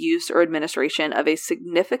with the use or administration of a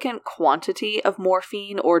significant quantity of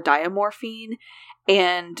morphine or diamorphine,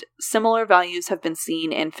 and similar values have been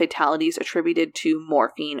seen in fatalities attributed to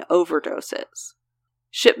morphine overdoses.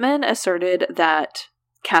 Shipman asserted that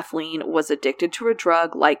Kathleen was addicted to a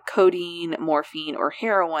drug like codeine, morphine, or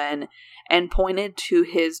heroin, and pointed to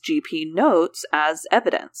his GP notes as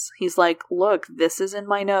evidence. He's like, look, this is in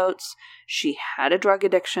my notes. She had a drug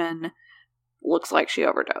addiction. Looks like she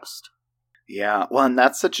overdosed. Yeah, well, and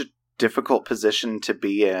that's such a difficult position to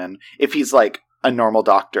be in if he's like a normal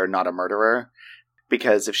doctor, not a murderer.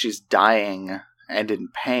 Because if she's dying and in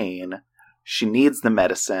pain, she needs the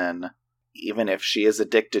medicine, even if she is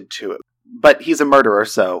addicted to it. But he's a murderer,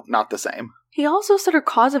 so not the same. He also said her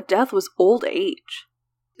cause of death was old age.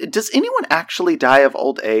 Does anyone actually die of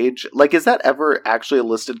old age? Like, is that ever actually a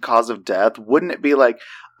listed cause of death? Wouldn't it be like,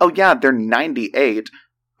 oh yeah, they're 98,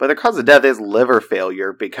 but their cause of death is liver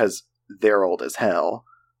failure because they're old as hell.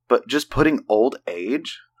 But just putting old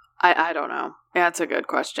age? I don't know. That's a good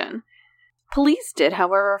question. Police did,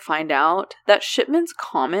 however, find out that Shipman's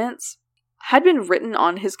comments had been written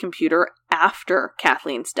on his computer after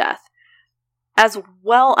Kathleen's death, as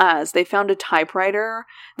well as they found a typewriter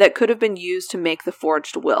that could have been used to make the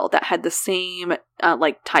forged will that had the same,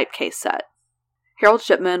 typecase set. Harold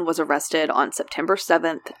Shipman was arrested on September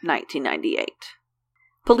 7th, 1998.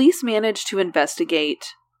 Police managed to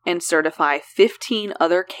investigate and certify 15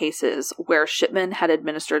 other cases where Shipman had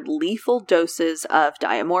administered lethal doses of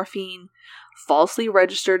diamorphine, falsely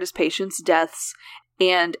registered his patients' deaths,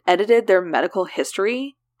 and edited their medical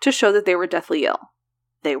history to show that they were deathly ill.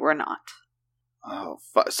 They were not. Oh,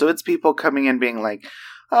 so it's people coming in being like,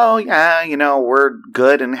 oh yeah, we're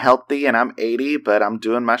good and healthy and I'm 80, but I'm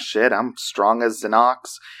doing my shit. I'm strong as an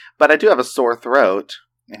ox, but I do have a sore throat.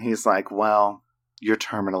 And he's like, well, you're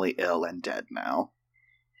terminally ill and dead now.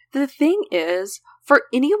 The thing is, for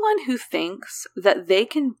anyone who thinks that they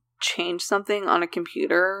can change something on a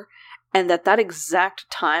computer and that exact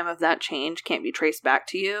time of that change can't be traced back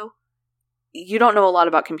to you, you don't know a lot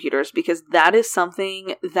about computers, because that is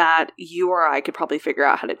something that you or I could probably figure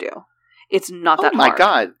out how to do. It's not that hard. Oh my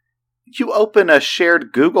god. You open a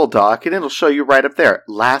shared Google Doc and it'll show you right up there.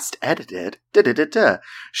 Last edited.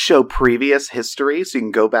 Show previous history so you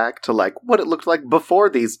can go back to what it looked like before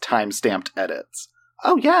these time-stamped edits.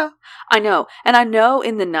 Oh yeah. I know. And I know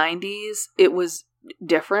in the 90s it was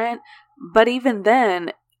different, but even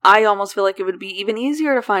then, I almost feel like it would be even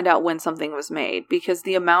easier to find out when something was made, because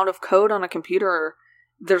the amount of code on a computer,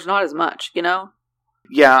 there's not as much,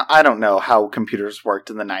 Yeah, I don't know how computers worked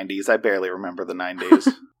in the 90s. I barely remember the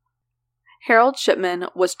 90s. Harold Shipman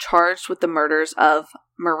was charged with the murders of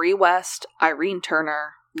Marie West, Irene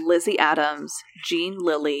Turner, Lizzie Adams, Jean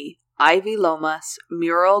Lilly, Ivy Lomas,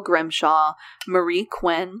 Muriel Grimshaw, Marie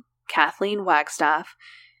Quinn, Kathleen Wagstaff,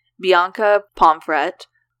 Bianca Pomfret,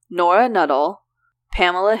 Nora Nuttall,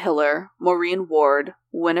 Pamela Hiller, Maureen Ward,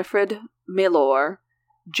 Winifred Milor,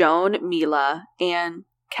 Joan Mila, and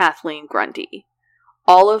Kathleen Grundy,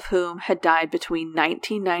 all of whom had died between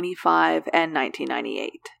 1995 and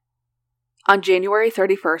 1998. On January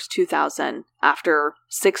 31st, 2000, after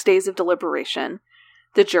 6 days of deliberation,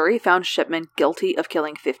 the jury found Shipman guilty of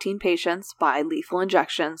killing 15 patients by lethal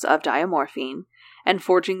injections of diamorphine and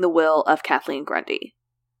forging the will of Kathleen Grundy.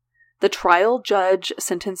 The trial judge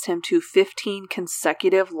sentenced him to 15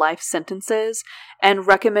 consecutive life sentences and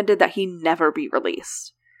recommended that he never be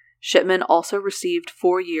released. Shipman also received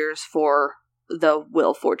 4 years for the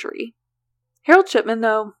will forgery. Harold Shipman,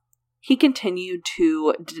 though, he continued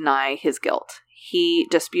to deny his guilt. He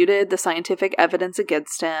disputed the scientific evidence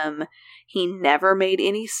against him. He never made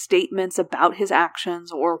any statements about his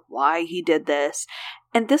actions or why he did this.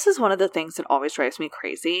 And this is one of the things that always drives me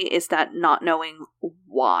crazy, is that not knowing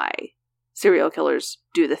why serial killers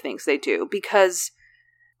do the things they do. Because,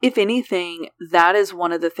 if anything, that is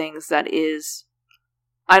one of the things that is...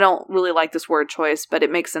 I don't really like this word choice, but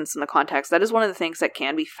it makes sense in the context. That is one of the things that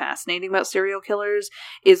can be fascinating about serial killers,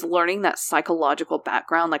 is learning that psychological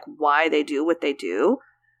background, like why they do what they do.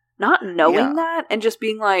 Not knowing that and just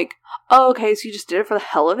being like, oh, okay, so you just did it for the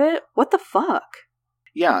hell of it? What the fuck?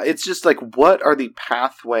 Yeah, it's just like, what are the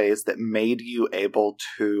pathways that made you able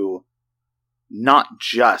to not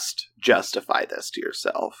just justify this to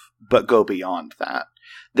yourself, but go beyond that?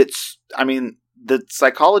 That's, I mean, the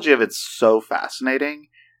psychology of it's so fascinating.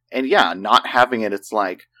 And yeah, not having it, it's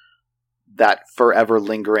like that forever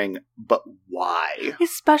lingering, but why?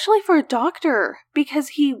 Especially for a doctor, because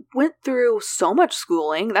he went through so much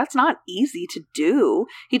schooling. That's not easy to do.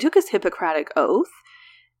 He took his Hippocratic oath,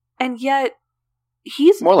 and yet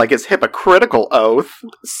he's... More like his hypocritical oath.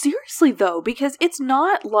 Seriously, though, because it's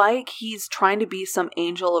not like he's trying to be some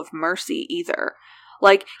angel of mercy either.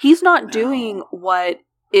 Like, he's not doing what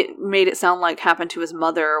it made it sound like happened to his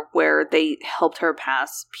mother, where they helped her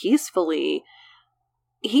pass peacefully.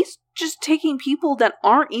 He's just taking people that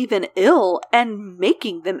aren't even ill and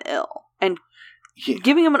making them ill. And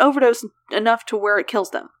giving them an overdose enough to where it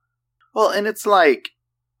kills them. Well, and it's like,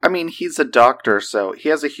 I mean, he's a doctor, so he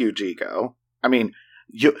has a huge ego. I mean,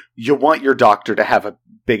 you want your doctor to have a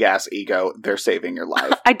big-ass ego. They're saving your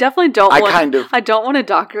life. I definitely don't I don't want a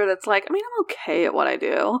doctor that's like, I mean, I'm okay at what I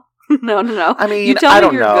do. No. I mean, you tell I me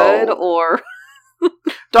don't you're know. good, or...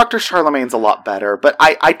 Dr. Charlemagne's a lot better, but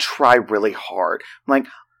I try really hard. I'm like,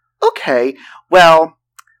 okay, well,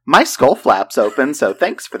 my skull flap's open, so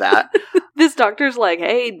thanks for that. This doctor's like,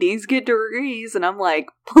 hey, these get degrees, and I'm like,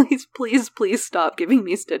 please stop giving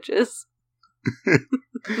me stitches.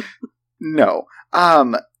 No.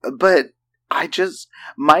 But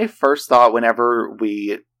my first thought whenever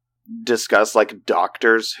we discuss, like,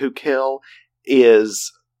 doctors who kill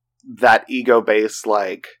is that ego-based,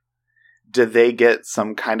 like, do they get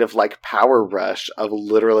some kind of, like, power rush of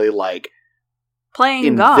literally, like, playing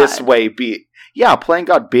in God. This way playing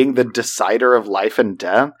God, being the decider of life and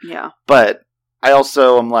death. Yeah. But I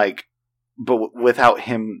also am like, but without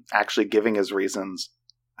him actually giving his reasons,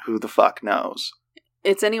 who the fuck knows?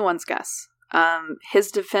 It's anyone's guess.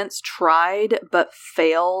 His defense tried, but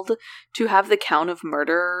failed to have the count of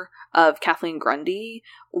murder of Kathleen Grundy,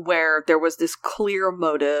 where there was this clear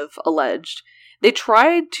motive alleged. They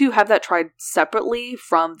tried to have that tried separately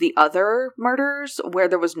from the other murders, where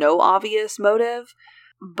there was no obvious motive,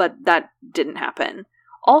 but that didn't happen.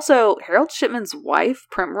 Also, Harold Shipman's wife,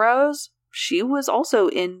 Primrose, she was also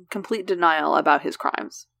in complete denial about his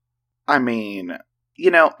crimes. I mean, you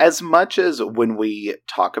know, as much as when we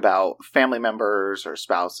talk about family members or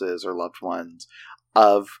spouses or loved ones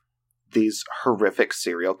of these horrific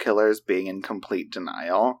serial killers being in complete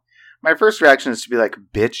denial, my first reaction is to be like,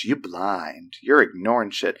 bitch, you blind. You're ignoring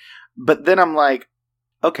shit. But then I'm like,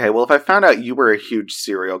 okay, well, if I found out you were a huge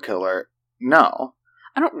serial killer, no.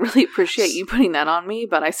 I don't really appreciate you putting that on me,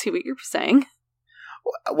 but I see what you're saying.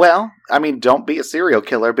 Well, I mean, don't be a serial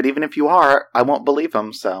killer, but even if you are, I won't believe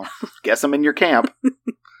them, so guess I'm in your camp.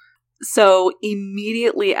 So,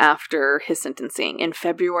 immediately after his sentencing, in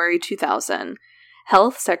February 2000,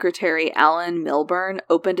 Health Secretary Alan Milburn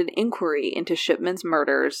opened an inquiry into Shipman's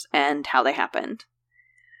murders and how they happened.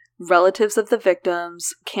 Relatives of the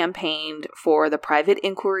victims campaigned for the private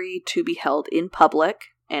inquiry to be held in public,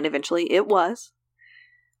 and eventually it was.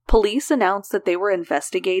 Police announced that they were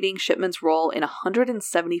investigating Shipman's role in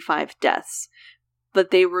 175 deaths, but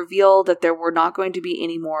they revealed that there were not going to be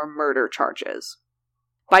any more murder charges.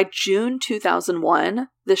 By June 2001,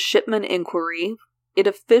 the Shipman inquiry, it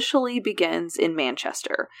officially begins in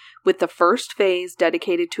Manchester, with the first phase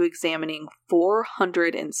dedicated to examining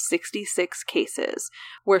 466 cases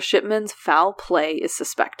where Shipman's foul play is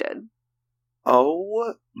suspected.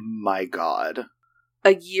 Oh my god.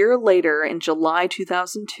 A year later, in July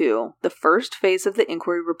 2002, the first phase of the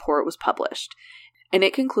inquiry report was published, and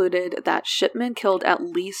it concluded that Shipman killed at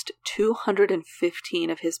least 215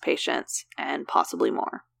 of his patients, and possibly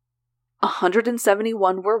more.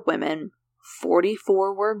 171 were women,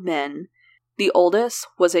 44 were men. The oldest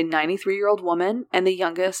was a 93-year-old woman, and the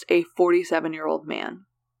youngest a 47-year-old man.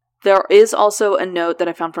 There is also a note that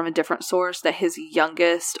I found from a different source that his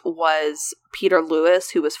youngest was Peter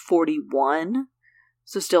Lewis, who was 41.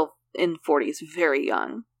 So still in 40s, very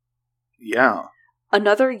young. Yeah.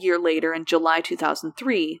 Another year later, in July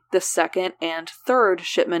 2003, the second and third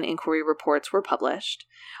Shipman inquiry reports were published,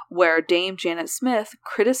 where Dame Janet Smith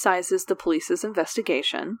criticizes the police's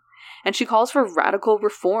investigation, and she calls for radical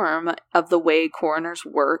reform of the way coroners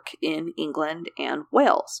work in England and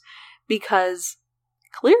Wales, because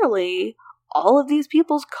clearly all of these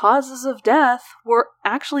people's causes of death were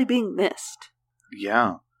actually being missed.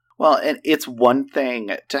 Yeah. Well, and it's one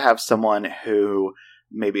thing to have someone who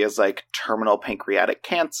maybe has like terminal pancreatic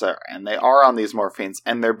cancer and they are on these morphines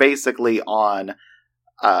and they're basically on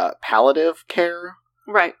palliative care.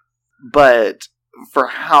 Right. But for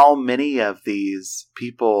how many of these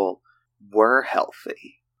people were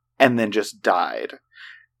healthy and then just died?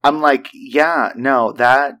 I'm like, yeah, no,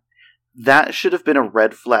 that should have been a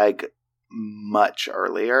red flag much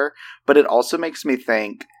earlier. But it also makes me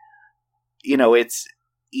think, it's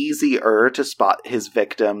easier to spot his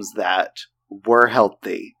victims that were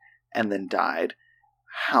healthy and then died.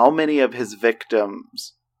 How many of his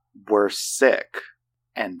victims were sick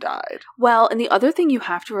and died? Well, and the other thing you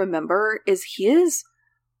have to remember is he is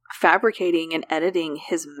fabricating and editing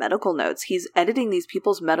his medical notes. He's editing these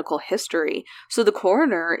people's medical history. So the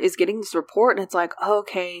coroner is getting this report and it's like, oh,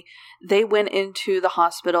 okay, they went into the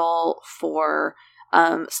hospital for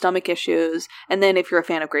stomach issues. And then if you're a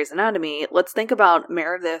fan of Grey's Anatomy, let's think about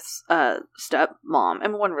Meredith's stepmom. I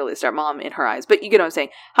mean, one really stepmom in her eyes, but you get what I'm saying.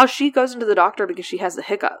 How she goes into the doctor because she has the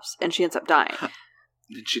hiccups and she ends up dying.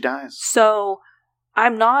 Did she die? So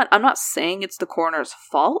I'm not saying it's the coroner's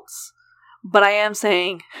faults, but I am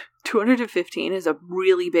saying 215 is a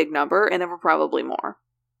really big number and there were probably more.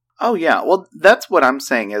 Oh yeah. Well, that's what I'm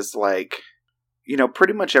saying is like,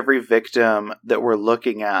 pretty much every victim that we're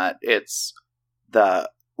looking at, it's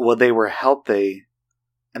they were healthy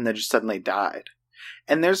and then just suddenly died.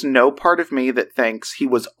 And there's no part of me that thinks he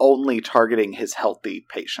was only targeting his healthy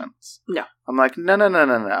patients. No. I'm like,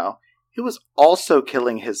 no. He was also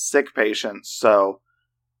killing his sick patients, so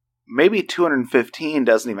maybe 215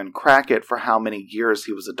 doesn't even crack it for how many years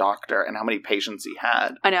he was a doctor and how many patients he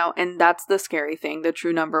had. I know, and that's the scary thing. The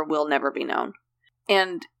true number will never be known.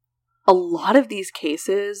 And a lot of these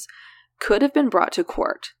cases could have been brought to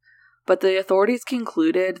court. But the authorities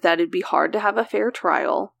concluded that it'd be hard to have a fair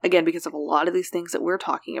trial, again, because of a lot of these things that we're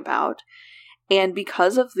talking about, and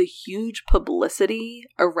because of the huge publicity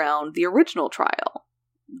around the original trial.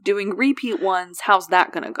 Doing repeat ones, how's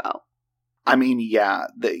that going to go? I mean, yeah,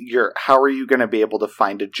 how are you going to be able to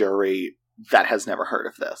find a jury that has never heard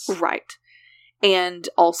of this? Right. And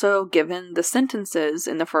also, given the sentences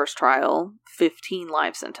in the first trial, 15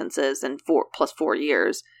 life sentences and 4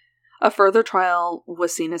 years, a further trial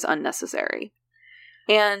was seen as unnecessary.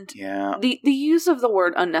 And the use of the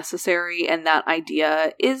word unnecessary and that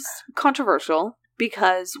idea is controversial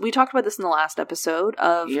because we talked about this in the last episode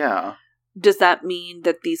of, does that mean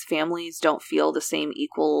that these families don't feel the same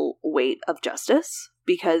equal weight of justice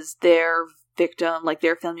because their victim, like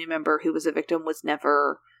their family member who was a victim, was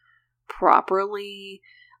never properly,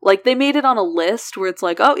 like they made it on a list where it's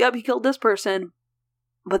like, oh, yep, he killed this person,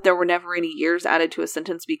 but there were never any years added to a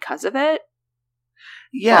sentence because of it?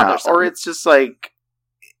 Yeah, bothersome. Or it's just like,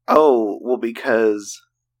 oh, well, because,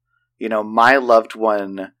 my loved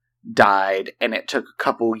one died and it took a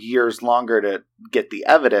couple years longer to get the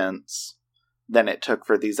evidence than it took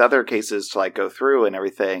for these other cases to, go through and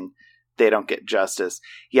everything. They don't get justice.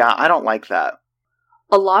 Yeah, I don't like that.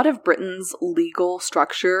 A lot of Britain's legal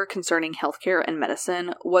structure concerning healthcare and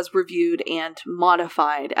medicine was reviewed and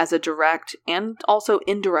modified as a direct and also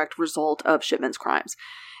indirect result of Shipman's crimes,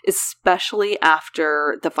 especially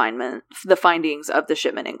after the findings of the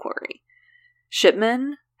Shipman inquiry.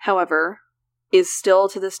 Shipman, however, is still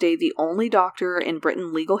to this day the only doctor in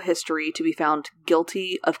Britain legal history to be found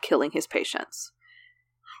guilty of killing his patients.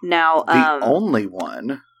 Now, the only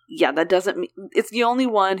one? Yeah, that doesn't mean it's the only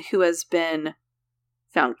one who has been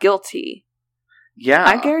found guilty. Yeah.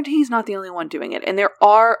 I guarantee he's not the only one doing it. And there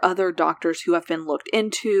are other doctors who have been looked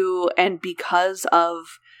into, and because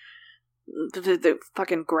of the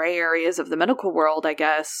fucking gray areas of the medical world, I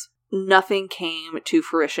guess, nothing came to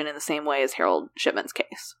fruition in the same way as Harold Shipman's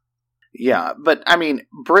case. Yeah, but, I mean,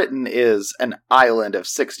 Britain is an island of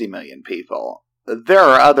 60 million people. There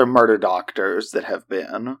are other murder doctors that have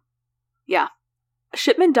been. Yeah.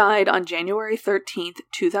 Shipman died on January 13th,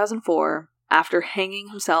 2004, after hanging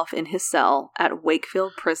himself in his cell at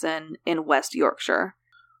Wakefield Prison in West Yorkshire,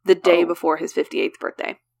 the day before his 58th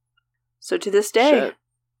birthday. So to this day,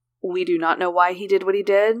 we do not know why he did what he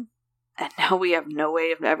did, and now we have no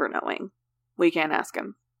way of ever knowing. We can't ask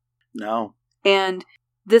him. No. And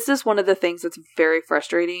this is one of the things that's very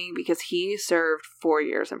frustrating because he served 4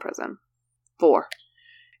 years in prison. 4.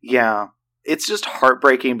 Yeah. It's just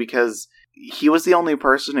heartbreaking because he was the only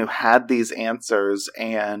person who had these answers,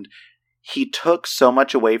 and he took so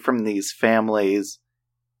much away from these families,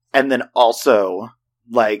 and then also,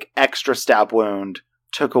 like, extra stab wound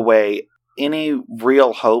took away any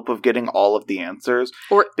real hope of getting all of the answers.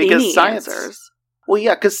 Or because any science, answers. Well,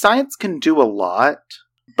 yeah, because science can do a lot,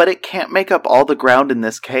 but it can't make up all the ground in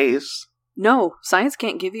this case. No, science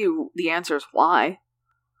can't give you the answers why.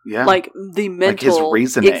 Yeah. Like, the mental... Like his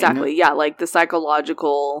reasoning. Exactly, yeah, like the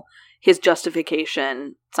psychological, his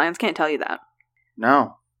justification. Science can't tell you that.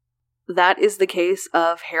 No. That is the case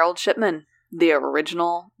of Harold Shipman, the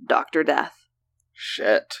original Dr. Death.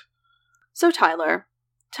 Shit. So, Tyler,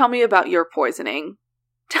 tell me about your poisoning.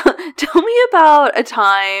 Tell me about a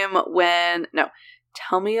time when... No,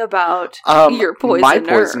 tell me about your poisoner. My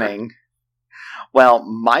poisoning... Well,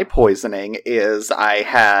 my poisoning is I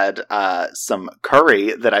had some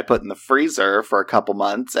curry that I put in the freezer for a couple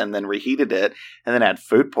months and then reheated it, and then had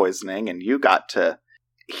food poisoning, and you got to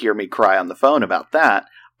hear me cry on the phone about that.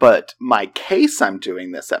 But my case I'm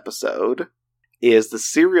doing this episode is the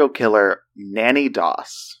serial killer Nanny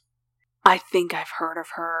Doss. I think I've heard of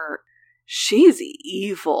her. She's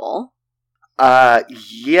evil.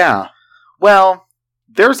 Yeah. Well,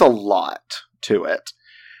 there's a lot to it.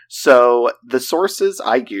 So, the sources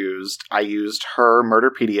I used her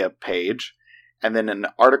Murderpedia page, and then an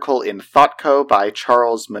article in ThoughtCo by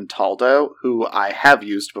Charles Montaldo, who I have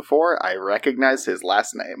used before. I recognize his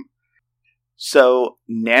last name. So,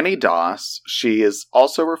 Nanny Doss, she is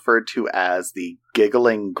also referred to as the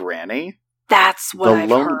Giggling Granny. That's what I've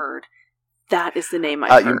heard. That is the name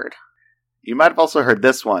I've heard. You might have also heard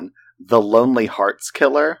this one. The Lonely Hearts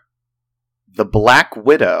Killer, the Black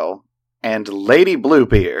Widow, and Lady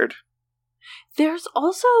Bluebeard. There's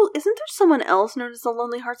also... Isn't there someone else known as the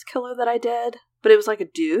Lonely Hearts Killer that I did? But it was like a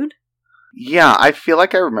dude? Yeah, I feel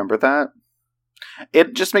like I remember that.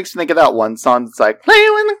 It just makes me think of that one song that's like, "Play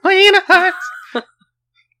with the Queen of Hearts."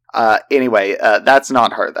 Anyway, that's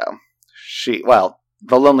not her, though.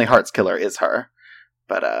 The Lonely Hearts Killer is her.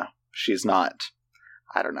 But, she's not,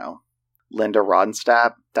 I don't know, Linda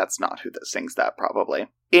Ronstadt? That's not who sings that, probably.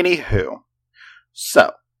 Anywho.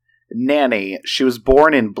 So, Nanny, she was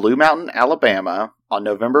born in Blue Mountain, Alabama on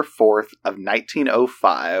November 4th of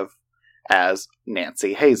 1905 as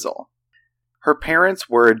Nancy Hazel. Her parents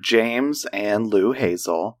were James and Lou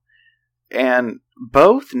Hazel, and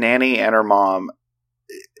both Nanny and her mom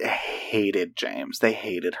hated James. They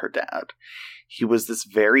hated her dad. He was this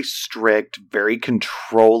very strict, very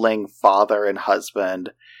controlling father and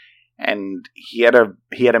husband, and he had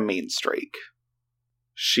a mean streak.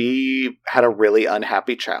 She had a really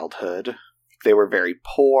unhappy childhood. They were very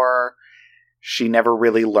poor. She never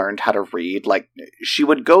really learned how to read. Like, she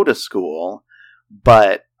would go to school,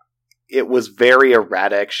 but it was very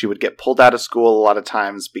erratic. She would get pulled out of school a lot of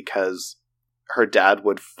times because her dad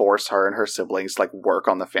would force her and her siblings to, like, work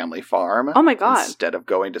on the family farm. Oh my god. Instead of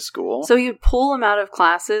going to school. So you'd pull them out of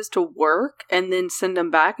classes to work and then send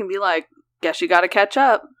them back and be like, guess you gotta catch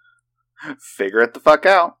up. Figure it the fuck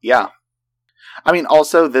out. Yeah. I mean,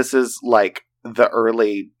 also, this is, like, the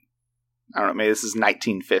early... I don't know, maybe this is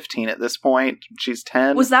 1915 at this point. She's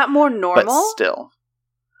 10. Was that more normal? But still.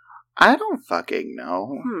 I don't fucking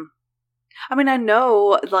know. I mean, I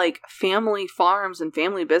know, like, family farms and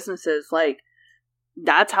family businesses, like,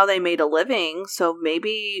 that's how they made a living. So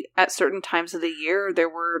maybe at certain times of the year, there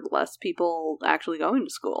were less people actually going to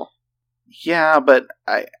school. Yeah, but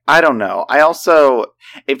I don't know. I also,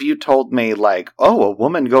 if you told me, like, oh, a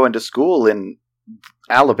woman going to school in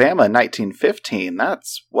Alabama in 1915,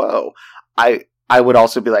 that's, whoa. I would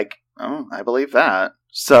also be like, oh, I believe that.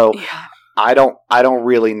 So, yeah. I don't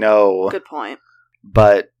really know. Good point.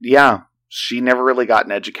 But, yeah, she never really got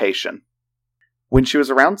an education. When she was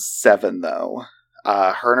around 7, though,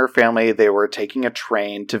 her and her family, they were taking a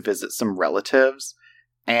train to visit some relatives,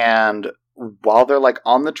 and while they're, like,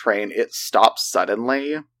 on the train, it stops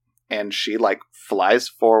suddenly, and she, like, flies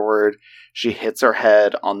forward. She hits her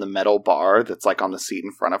head on the metal bar that's, like, on the seat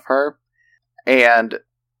in front of her, and,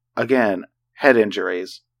 again, head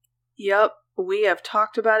injuries. Yep, we have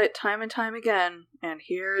talked about it time and time again, and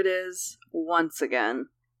here it is once again.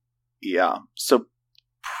 Yeah, so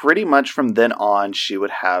pretty much from then on, she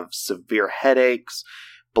would have severe headaches,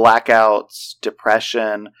 blackouts,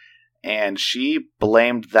 depression, and she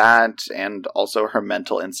blamed that and also her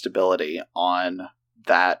mental instability on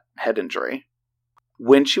that head injury.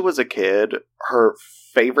 When she was a kid, her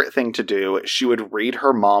favorite thing to do, she would read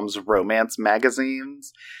her mom's romance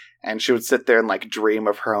magazines, and she would sit there and, like, dream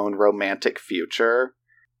of her own romantic future.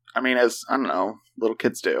 I mean, as, I don't know, little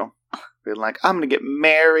kids do. being like, I'm gonna get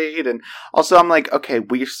married. And also I'm like, okay,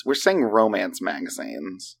 we're saying romance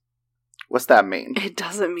magazines. What's that mean? It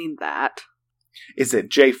doesn't mean that. Is it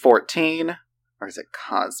J14 or is it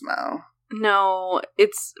Cosmo? No,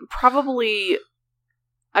 it's probably...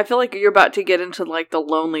 I feel like you're about to get into, like, the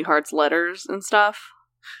Lonely Hearts letters and stuff.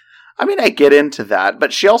 I mean, I get into that,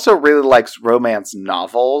 but she also really likes romance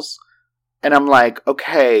novels. And I'm like,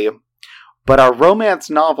 okay, but are romance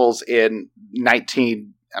novels in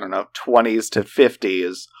 20s to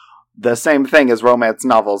 50s the same thing as romance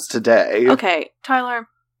novels today? Okay, Tyler,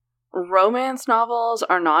 romance novels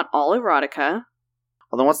are not all erotica.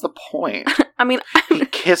 Well, then what's the point? I mean... He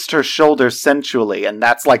kissed her shoulder sensually, and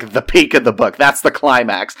that's like the peak of the book. That's the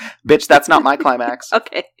climax. Bitch, that's not my climax.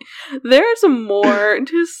 Okay. There's more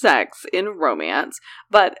to sex in romance,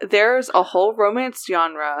 but there's a whole romance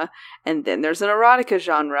genre, and then there's an erotica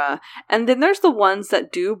genre, and then there's the ones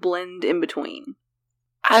that do blend in between.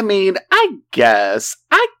 I mean, I guess.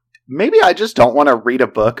 Maybe I just don't want to read a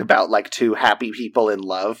book about, like, two happy people in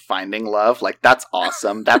love finding love. Like, that's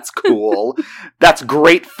awesome. That's cool. That's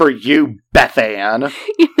great for you, Beth Ann.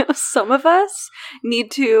 You know, some of us need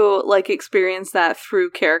to, like, experience that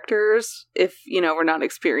through characters if, you know, we're not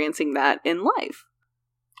experiencing that in life.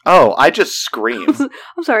 Oh, I just screamed.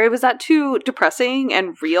 I'm sorry, was that too depressing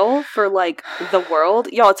and real for, like, the world?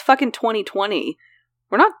 Y'all, it's fucking 2020.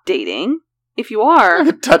 We're not dating. If you are... I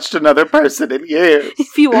haven't touched another person in years.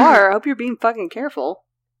 If you are, I hope you're being fucking careful.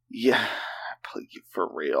 Yeah,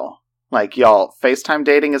 for real. Like, y'all, FaceTime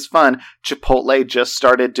dating is fun. Chipotle just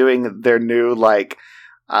started doing their new, like,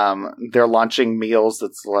 they're launching meals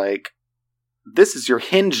that's like, this is your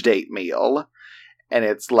Hinge date meal. And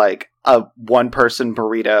it's like a one-person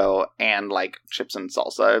burrito and, like, chips and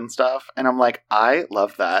salsa and stuff. And I'm like, I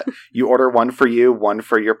love that. You order one for you, one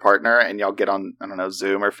for your partner, and y'all get on, I don't know,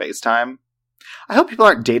 Zoom or FaceTime. I hope people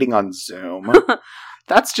aren't dating on Zoom.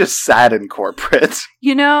 That's just sad and corporate.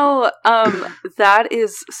 You know, that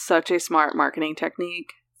is such a smart marketing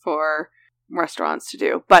technique for restaurants to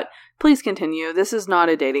do. But please continue. This is not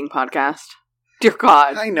a dating podcast. Dear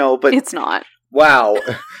God. I know, but... It's not. Wow.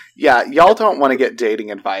 Yeah, y'all don't want to get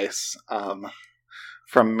dating advice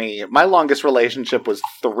from me. My longest relationship was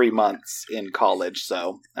 3 months in college,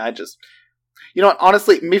 so I just... You know what,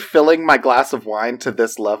 honestly, me filling my glass of wine to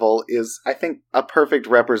this level is, I think, a perfect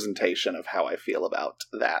representation of how I feel about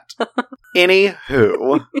that.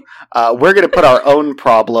 Anywho, we're going to put our own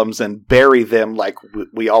problems and bury them like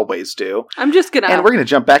we always do. I'm just going to... And we're going to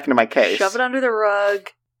jump back into my case. Shove it under the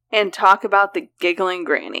rug and talk about the giggling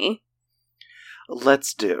granny.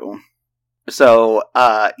 Let's do. So,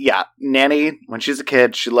 yeah, Nanny, when she's a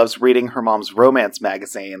kid, she loves reading her mom's romance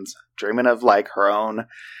magazines, dreaming of, like, her own...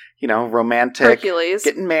 You know, romantic, Hercules.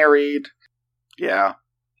 Getting married. Yeah.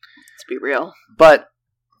 Let's be real. But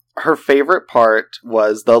her favorite part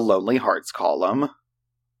was the Lonely Hearts column.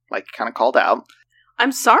 Like, kind of called out.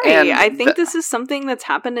 I'm sorry. And I think this is something that's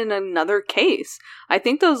happened in another case. I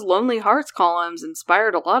think those Lonely Hearts columns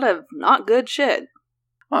inspired a lot of not good shit.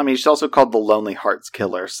 Well, I mean, she's also called the Lonely Hearts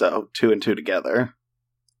Killer, so 2 and 2 together.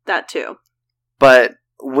 That too. But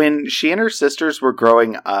when she and her sisters were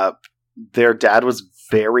growing up, their dad was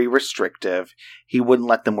very restrictive. He wouldn't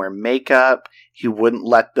let them wear makeup. He wouldn't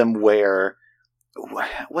let them wear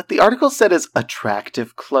what the article said is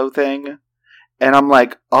attractive clothing. And I'm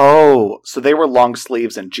like, oh, so they were long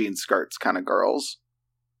sleeves and jean skirts kind of girls.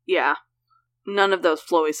 Yeah. None of those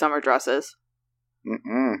flowy summer dresses.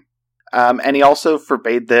 Mm-mm. And he also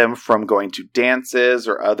forbade them from going to dances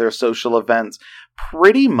or other social events.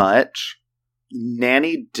 Pretty much,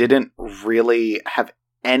 Nanny didn't really have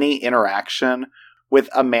any interaction with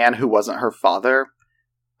a man who wasn't her father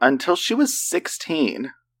until she was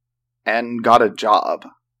 16 and got a job.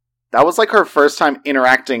 That was like her first time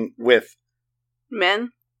interacting with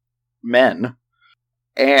men.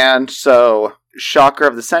 And so, shocker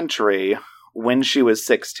of the century, when she was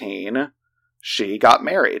 16, she got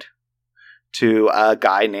married to a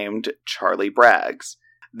guy named Charlie Braggs.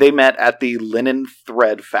 They met at the linen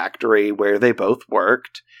thread factory where they both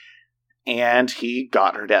worked. And he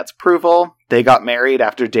got her dad's approval. They got married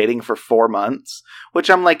after dating for 4 months.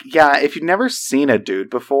 Which I'm like, yeah, if you've never seen a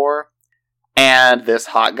dude before, and this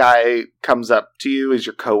hot guy comes up to you as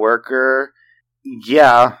your coworker,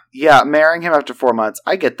 yeah, marrying him after 4 months,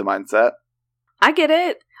 I get the mindset. I get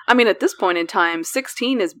it. I mean, at this point in time,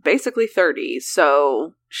 16 is basically 30,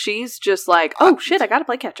 so she's just like, oh shit, I gotta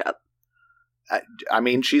play catch up. I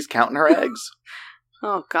mean, she's counting her eggs.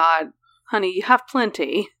 Oh God. Honey, you have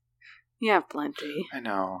plenty. You have plenty. I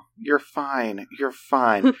know. You're fine.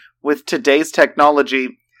 With today's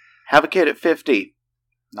technology, have a kid at 50.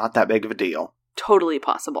 Not that big of a deal. Totally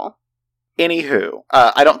possible. Anywho,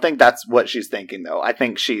 I don't think that's what she's thinking, though. I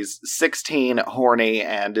think she's 16, horny,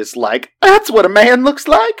 and is like, that's what a man looks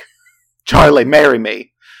like? Charlie, marry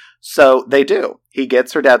me. So they do. He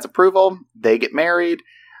gets her dad's approval. They get married.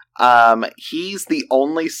 He's the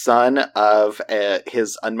only son of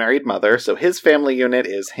his unmarried mother, so his family unit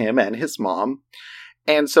is him and his mom.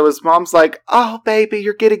 And so his mom's like, oh, baby,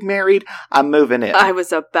 you're getting married. I'm moving in. I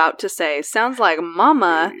was about to say, sounds like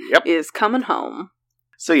Mama is coming home.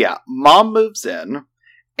 So yeah, Mom moves in,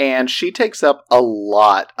 and she takes up a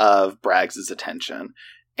lot of Braggs' attention.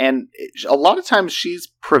 And a lot of times she's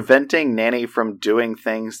preventing Nanny from doing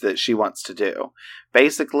things that she wants to do.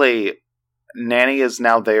 Basically, Nanny is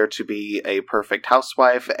now there to be a perfect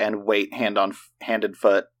housewife and wait hand and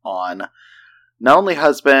foot on not only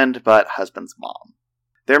husband, but husband's mom.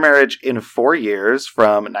 Their marriage in 4 years,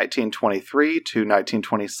 from 1923 to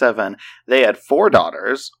 1927, they had 4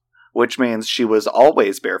 daughters, which means she was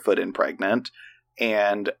always barefoot and pregnant.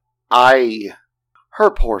 And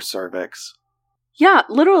her poor cervix. Yeah,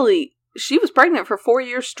 literally, she was pregnant for 4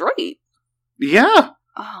 years straight. Yeah.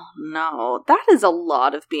 Oh, no. That is a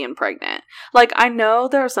lot of being pregnant. Like, I know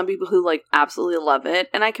there are some people who, like, absolutely love it,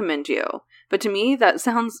 and I commend you. But to me, that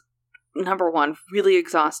sounds, number one, really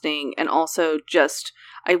exhausting, and also just,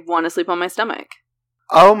 I want to sleep on my stomach.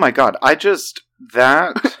 Oh my god,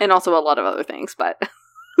 that... And also a lot of other things, but...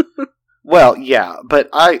 Well, yeah, but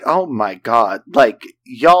oh my god, like,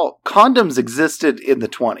 y'all, condoms existed in the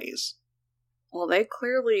 20s. Well, they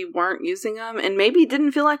clearly weren't using them, and maybe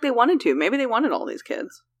didn't feel like they wanted to. Maybe they wanted all these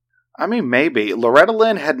kids. I mean, maybe. Loretta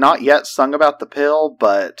Lynn had not yet sung about the pill,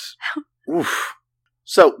 but... oof.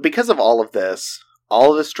 So, because of all of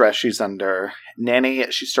the stress she's under, Nanny,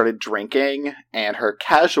 she started drinking, and her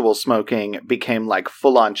casual smoking became, like,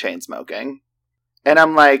 full-on chain smoking. And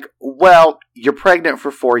I'm like, well, you're pregnant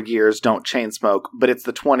for 4 years, don't chain smoke, but it's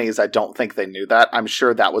the 20s, I don't think they knew that. I'm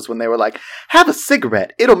sure that was when they were like, have a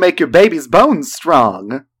cigarette, it'll make your baby's bones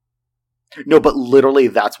strong. No, but literally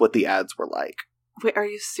that's what the ads were like. Wait, are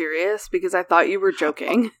you serious? Because I thought you were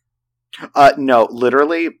joking. No,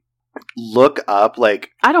 literally, look up,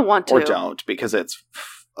 like... I don't want to. Or don't, because it's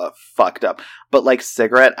fucked up. But, like,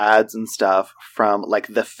 cigarette ads and stuff from, like,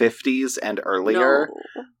 the 50s and earlier...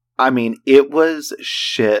 No. I mean, it was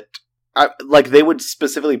shit. Like, they would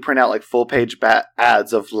specifically print out, like, full-page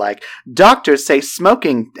ads of, like, doctors say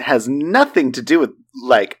smoking has nothing to do with,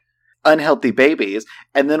 like, unhealthy babies.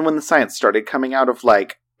 And then when the science started coming out of,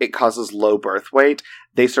 like, it causes low birth weight,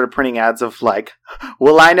 they started printing ads of, like,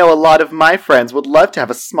 well, I know a lot of my friends would love to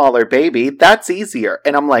have a smaller baby. That's easier.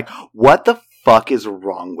 And I'm like, what the fuck is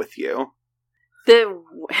wrong with you?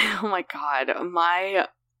 Oh, my God.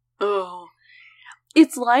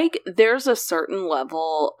 It's like there's a certain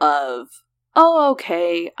level of, oh,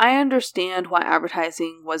 okay, I understand why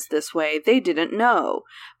advertising was this way. They didn't know.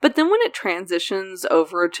 But then when it transitions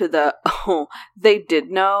over to the, oh, they did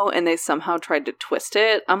know and they somehow tried to twist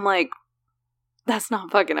it, I'm like, that's not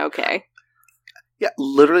fucking okay. Yeah,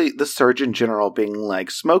 literally the Surgeon General being like,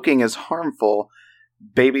 smoking is harmful.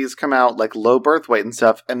 Babies come out like low birth weight and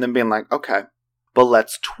stuff, and then being like, okay, but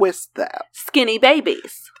let's twist that. Skinny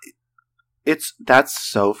babies. That's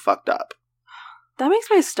so fucked up. That makes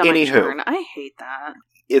my stomach turn. I hate that.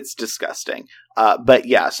 It's disgusting. But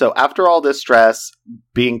yeah, so after all this stress,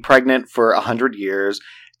 being pregnant for 100 years,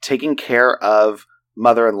 taking care of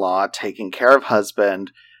mother-in-law, taking care of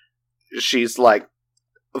husband, she's like,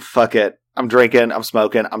 fuck it. I'm drinking, I'm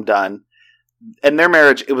smoking, I'm done. And their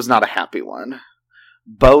marriage, it was not a happy one.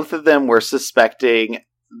 Both of them were suspecting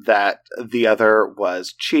that the other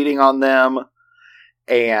was cheating on them.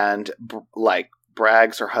 And, like,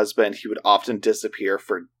 Braggs, her husband, he would often disappear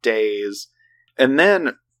for days. And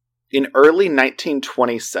then, in early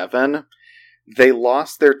 1927, they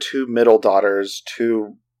lost their 2 middle daughters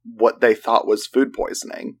to what they thought was food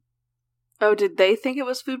poisoning. Oh, did they think it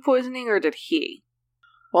was food poisoning, or did he?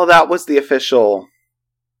 Well, that was the official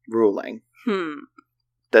ruling.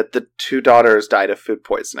 That the 2 daughters died of food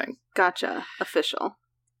poisoning. Gotcha. Official.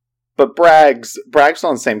 But Braggs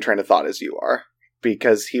on the same train of thought as you are.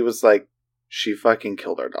 Because he was like, she fucking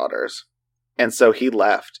killed our daughters. And so he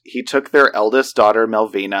left. He took their eldest daughter,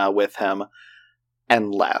 Melvina, with him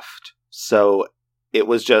and left. So it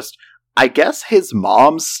was just, I guess his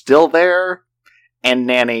mom's still there, and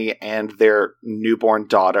Nanny and their newborn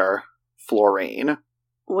daughter, Florine.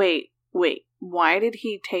 Wait. Why did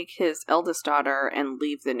he take his eldest daughter and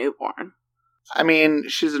leave the newborn? I mean,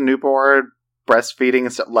 she's a newborn, breastfeeding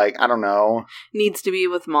and stuff, like, I don't know. Needs to be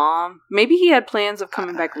with mom. Maybe he had plans of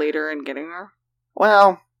coming back later and getting her.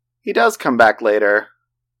 Well, he does come back later.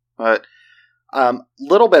 But,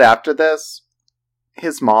 little bit after this,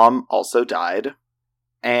 his mom also died.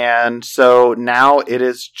 And so now it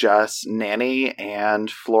is just Nanny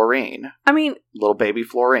and Florine. I mean, little baby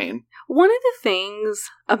Florine. one of the things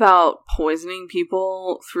about poisoning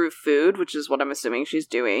people through food, which is what I'm assuming she's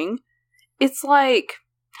doing, it's like,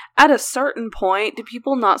 at a certain point, do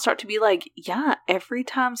people not start to be like, yeah, every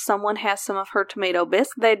time someone has some of her tomato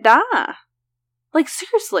bisque, they die? Like,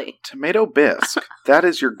 seriously. Tomato bisque. That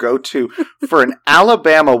is your go-to for an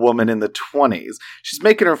Alabama woman in the 20s. She's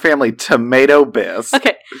making her family tomato bisque.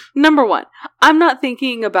 Okay, number one, I'm not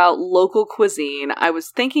thinking about local cuisine. I was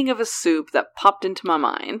thinking of a soup that popped into my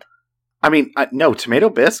mind. I mean, no,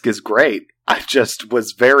 tomato bisque is great. I just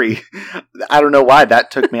was I don't know why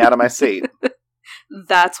that took me out of my seat.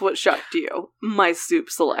 That's what shocked you. My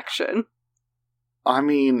soup selection. I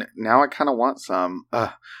mean, now I kind of want some.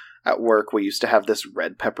 At work, we used to have this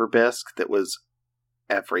red pepper bisque that was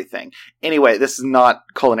everything. Anyway, this is not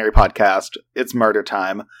culinary podcast. It's murder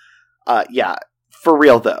time. Yeah, for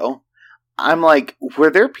real though. I'm like,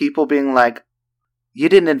 were there people being like, you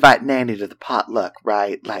didn't invite Nanny to the potluck,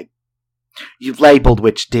 right? Like, you labeled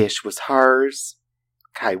which dish was hers.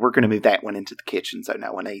 Okay, we're going to move that one into the kitchen so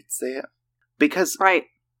no one eats it. Because, right.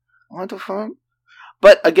 What the fuck?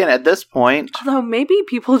 But again, at this point... Although maybe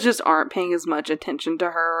people just aren't paying as much attention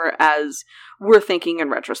to her as we're thinking in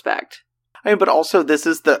retrospect. I mean, but also this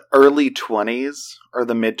is the early 20s, or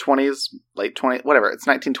the mid-20s, late 20s, whatever. It's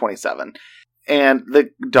 1927. And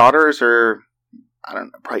the daughters are, I don't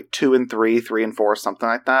know, probably 2 and 3, 3 and 4, something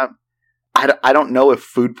like that. I don't know if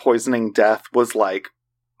food poisoning death was like,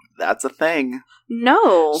 that's a thing.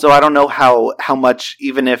 No. So I don't know how much,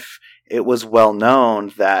 even if it was well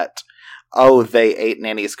known that... oh, they ate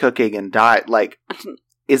Nanny's cooking and died. Like,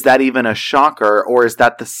 is that even a shocker? Or is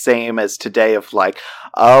that the same as today of like,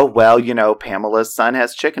 oh, well, you know, Pamela's son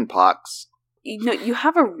has chicken pox? You know, you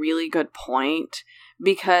have a really good point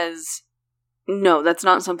because, no, that's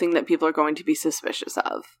not something that people are going to be suspicious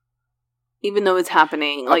of. Even though it's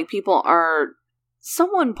happening, like,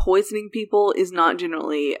 someone poisoning people is not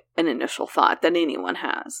generally an initial thought that anyone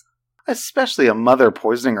has. Especially a mother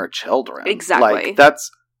poisoning her children. Exactly. Like, that's...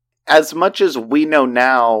 as much as we know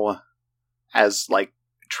now, as, like,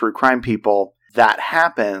 true crime people, that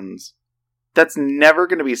happens, that's never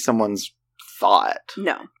going to be someone's thought.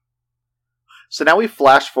 No. So now we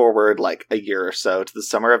flash forward, like, a year or so to the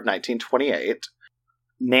summer of 1928.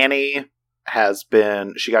 Nanny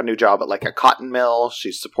she got a new job at, like, a cotton mill.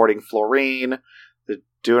 She's supporting Florine,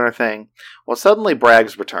 doing her thing. Well, suddenly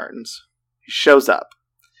Braggs returns. He shows up.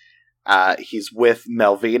 He's with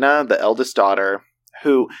Melvina, the eldest daughter,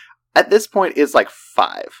 who... at this point is like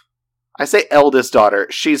 5. I say eldest daughter.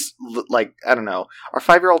 She's like, I don't know. Are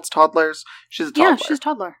 5-year-olds toddlers? She's a toddler. Yeah, she's a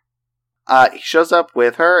toddler. He shows up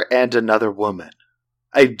with her and another woman.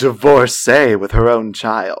 A divorcee with her own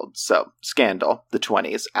child. So, scandal. The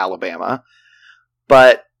 20s, Alabama.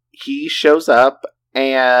 But he shows up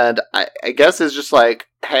and I guess is just like,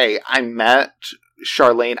 hey, I met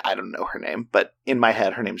Charlene. I don't know her name, but in my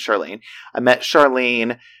head, her name's Charlene. I met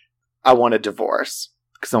Charlene. I want a divorce.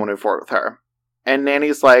 Because I want to move forward with her. And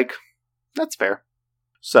Nanny's like, that's fair.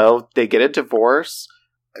 So they get a divorce.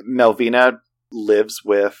 Melvina lives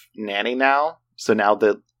with Nanny now. So now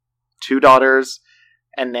the 2 daughters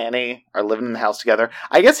and Nanny are living in the house together.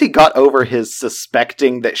 I guess he got over his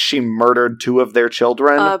suspecting that she murdered 2 of their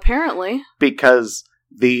children. Apparently. Because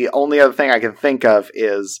the only other thing I can think of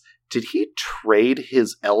is... did he trade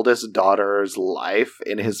his eldest daughter's life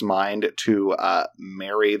in his mind to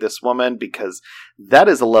marry this woman? Because that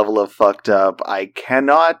is a level of fucked up I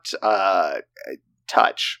cannot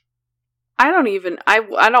touch. I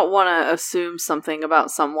don't want to assume something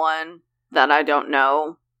about someone that I don't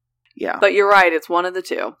know. Yeah. But you're right, it's one of the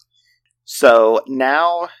 2. So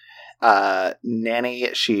now Nanny,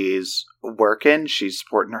 she's working, she's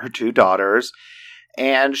supporting her 2 daughters.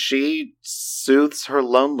 And she soothes her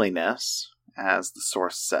loneliness, as the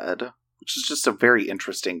source said, which is just a very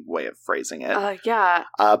interesting way of phrasing it. Yeah.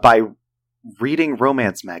 By reading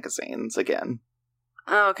romance magazines again.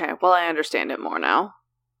 Okay, well, I understand it more now.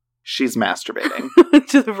 She's masturbating.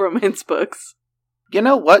 To the romance books. You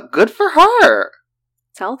know what? Good for her.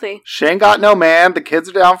 It's healthy. She ain't got no man. The kids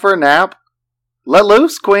are down for a nap. Let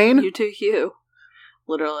loose, queen. You do you.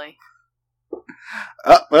 Literally.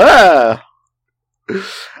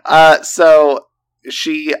 So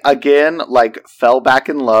she again like fell back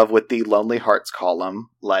in love with the Lonely Hearts column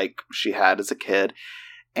like she had as a kid,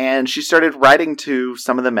 and she started writing to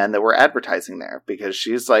some of the men that were advertising there because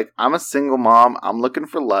she's like, I'm a single mom, I'm looking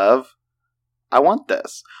for love, I want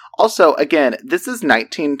this. Also, again, this is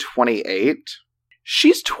 1928.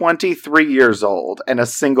 She's 23 years old and a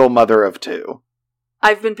single mother of 2.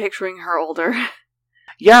 I've been picturing her older.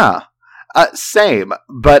 Yeah. Same.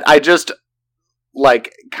 But I just,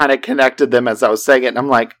 like, kind of connected them as I was saying it, and I'm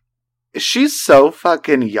like, she's so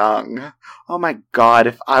fucking young. Oh my god,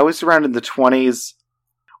 if I was around in the 20s...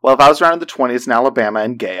 Well, if I was around in the 20s in Alabama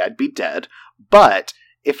and gay, I'd be dead. But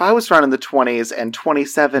if I was around in the 20s and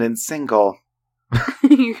 27 and single...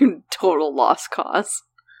 You're total lost cause.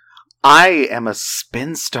 I am a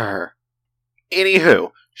spinster.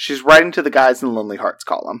 Anywho, she's writing to the guys in the Lonely Hearts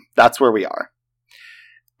column. That's where we are.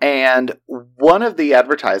 And one of the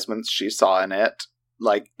advertisements she saw in it,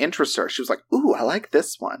 like, interested her. She was like, ooh, I like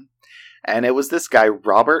this one. And it was this guy,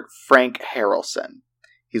 Robert Frank Harrelson.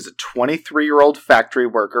 He's a 23-year-old factory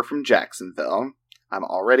worker from Jacksonville. I'm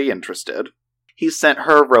already interested. He sent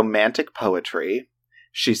her romantic poetry.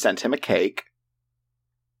 She sent him a cake.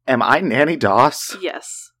 Am I Nanny Doss?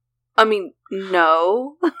 Yes. I mean,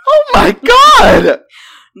 no. Oh my god!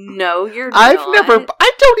 No, you're not. I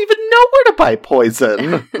don't even know where to buy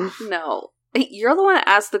poison. No. You're the one that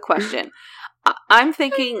asked the question. I'm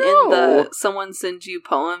thinking in the someone sends you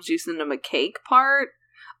poems, you send them a cake part.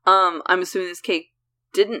 I'm assuming this cake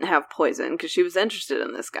didn't have poison because she was interested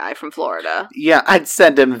in this guy from Florida. Yeah, I'd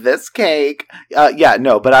send him this cake.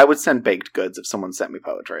 But I would send baked goods if someone sent me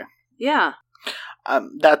poetry. Yeah.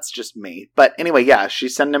 That's just me. But anyway, yeah,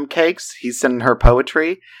 she's sending him cakes. He's sending her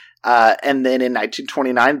poetry. And then in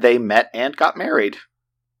 1929, they met and got married.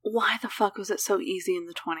 Why the fuck was it so easy in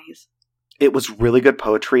the 20s? It was really good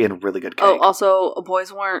poetry and really good cake. Oh, also,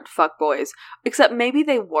 boys weren't fuck boys. Except maybe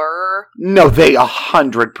they were. No, they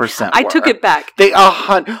 100% I took it back.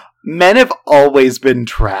 Men have always been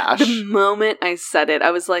trash. The moment I said it,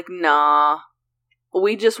 I was like, nah.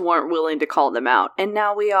 We just weren't willing to call them out. And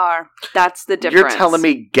now we are. That's the difference. You're telling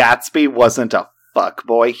me Gatsby wasn't a fuck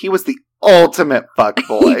boy? He was the ultimate fuck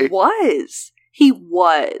boy. He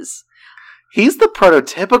was. He's the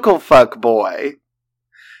prototypical fuck boy.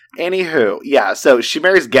 Anywho, yeah, so she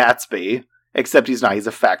marries Gatsby, except he's not. He's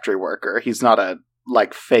a factory worker. He's not a,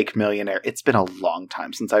 like, fake millionaire. It's been a long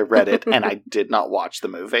time since I read it, and I did not watch the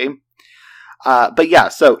movie. But yeah,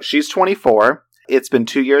 so she's 24. It's been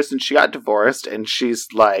 2 years since she got divorced, and she's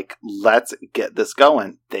like, let's get this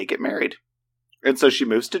going. They get married. And so she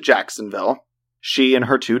moves to Jacksonville. She and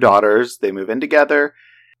her 2 daughters, they move in together.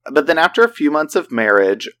 But then after a few months of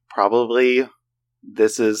marriage, probably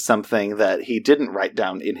this is something that he didn't write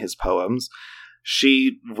down in his poems,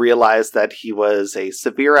 she realized that he was a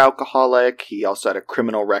severe alcoholic. He also had a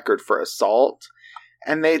criminal record for assault.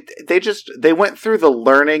 And they went through the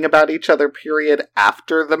learning about each other period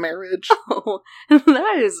after the marriage. Oh,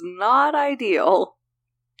 that is not ideal.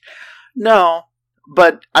 No,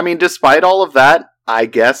 but, I mean, despite all of that, I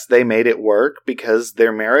guess they made it work because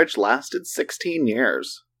their marriage lasted 16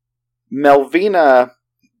 years. Melvina,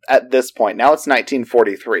 at this point, now it's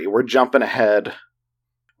 1943, we're jumping ahead.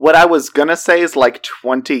 What I was gonna say is like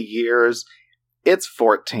 20 years. It's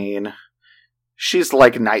 14. She's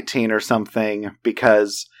like 19 or something,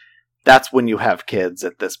 because that's when you have kids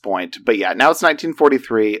at this point. But yeah, now it's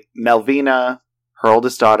 1943. Melvina, her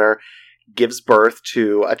oldest daughter, gives birth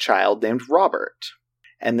to a child named Robert.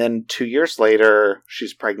 And then 2 years later,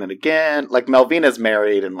 she's pregnant again. Like, Melvina's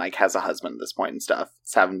married and, like, has a husband at this point and stuff.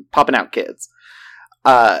 It's popping out kids.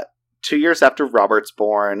 2 years after Robert's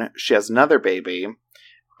born, she has another baby.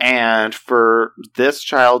 And for this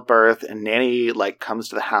childbirth, Nanny, like, comes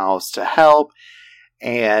to the house to help.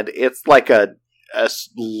 And it's like a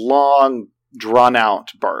long,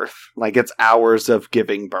 drawn-out birth. Like, it's hours of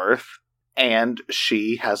giving birth. And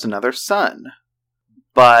she has another son.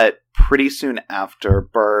 But pretty soon after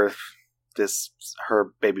birth,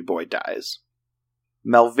 her baby boy dies.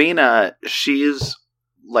 Melvina, she's,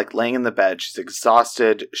 like, laying in the bed. She's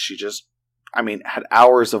exhausted. She just, had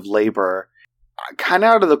hours of labor. Kind of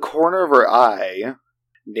out of the corner of her eye,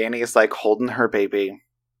 Nanny is, like, holding her baby.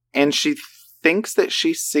 And she thinks that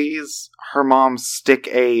she sees her mom stick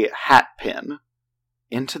a hat pin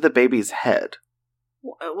into the baby's head.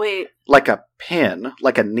 Wait. Like a pin,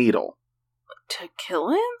 like a needle. To kill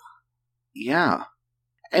him? Yeah.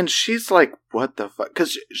 And she's like, what the fuck?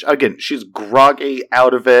 Because, again, she's groggy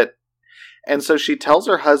out of it. And so she tells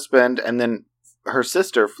her husband and then her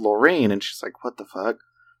sister, Florine, and she's like, what the fuck?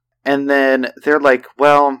 And then they're like,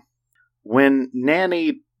 well, when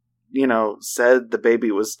Nanny, said the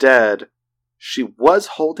baby was dead, she was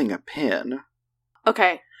holding a pin.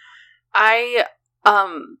 Okay. I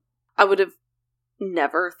would have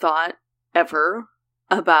never thought ever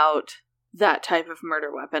about that type of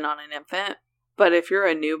murder weapon on an infant. But if you're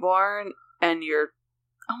a newborn and you're,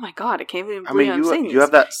 oh my god, I can't even believe I'm saying this.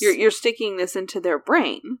 Have that. You're sticking this into their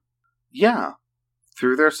brain. Yeah,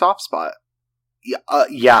 through their soft spot.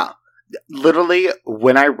 Yeah. Literally,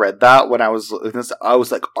 when I read that, when I was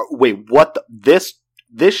like, wait, what this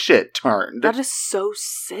shit turned. That is so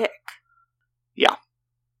sick. Yeah.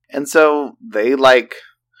 And so they, like,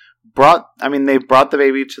 brought the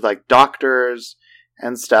baby to, like, doctors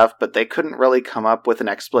and stuff, but they couldn't really come up with an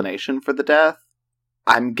explanation for the death.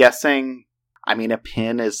 I'm guessing, a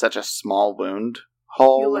pin is such a small wound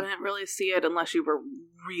hole. You wouldn't really see it unless you were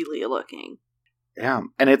really looking. Yeah,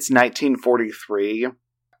 and it's 1943.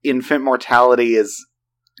 Infant mortality is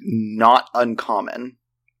not uncommon.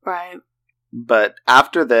 Right. But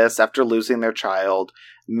after losing their child,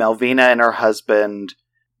 Melvina and her husband,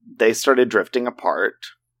 they started drifting apart.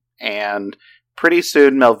 And pretty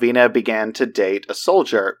soon, Melvina began to date a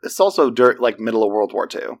soldier. It's also middle of World War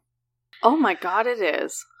II. Oh my god, it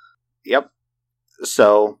is. Yep.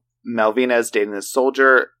 So, Melvina is dating this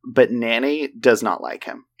soldier, but Nanny does not like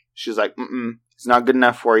him. She's like, he's not good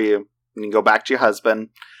enough for you. You can go back to your husband.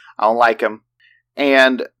 I don't like him.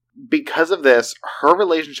 And because of this, her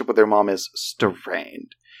relationship with her mom is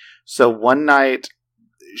strained. So one night,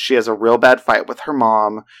 she has a real bad fight with her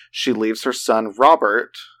mom. She leaves her son,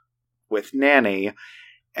 Robert, with Nanny,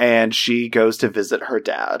 and she goes to visit her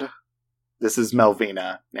dad. This is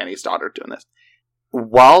Melvina, Nanny's daughter, doing this.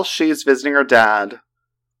 While she's visiting her dad,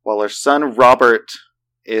 while her son, Robert,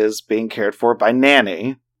 is being cared for by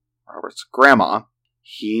Nanny, Robert's grandma,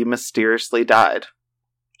 he mysteriously died.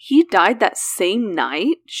 He died that same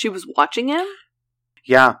night she was watching him?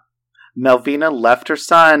 Yeah. Melvina left her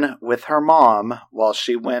son with her mom while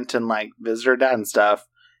she went and, visited her dad and stuff,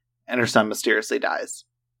 and her son mysteriously dies.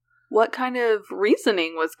 What kind of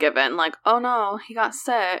reasoning was given? Oh no, he got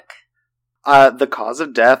sick. The cause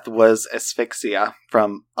of death was asphyxia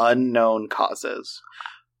from unknown causes.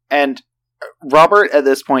 And Robert, at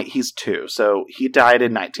this point, he's 2, so he died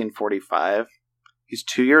in 1945. He's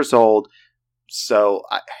 2 years old, so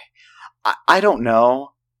I don't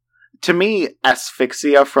know. To me,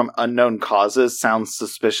 asphyxia from unknown causes sounds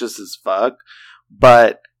suspicious as fuck,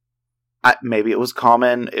 but maybe it was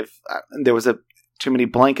common if there was too many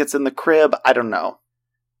blankets in the crib. I don't know.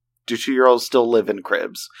 Do 2-year-olds still live in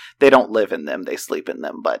cribs? They don't live in them, they sleep in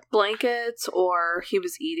them, but... Blankets, or he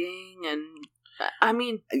was eating, and...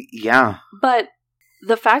 Yeah. But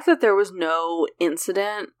the fact that there was no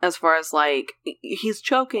incident as far as, he's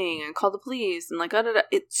choking and call the police, and,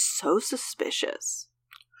 it's so suspicious.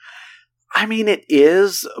 It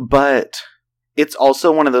is, but it's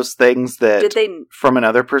also one of those things that, from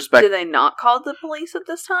another perspective... Did they not call the police at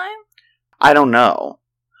this time? I don't know.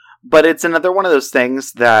 But it's another one of those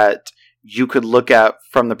things that you could look at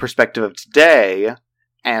from the perspective of today,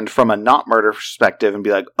 and from a not murder perspective, and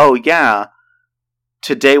be like, oh yeah,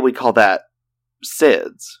 today we call that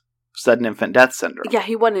SIDS, sudden infant death syndrome. Yeah,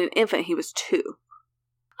 he wasn't an infant, he was 2.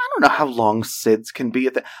 I don't know how long SIDS can be.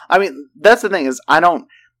 That's the thing is, I don't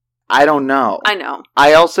know. I know.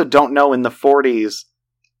 I also don't know in the 40s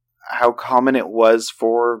how common it was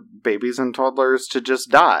for babies and toddlers to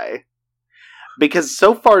just die. Because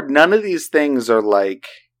so far, none of these things are,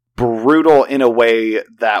 brutal in a way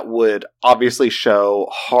that would obviously show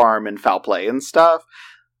harm and foul play and stuff.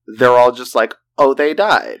 They're all just oh, they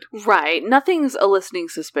died. Right. Nothing's eliciting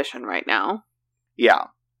suspicion right now. Yeah.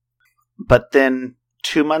 But then,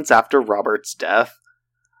 2 months after Robert's death,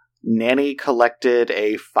 Nanny collected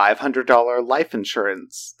a $500 life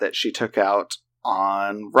insurance that she took out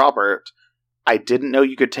on Robert. I didn't know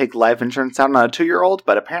you could take life insurance out on a 2-year-old,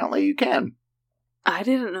 but apparently you can. I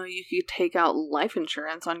didn't know you could take out life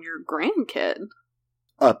insurance on your grandkid.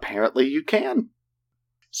 Apparently you can.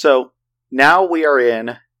 So, now we are in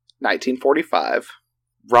 1945.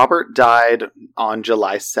 Robert died on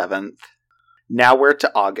July 7th. Now we're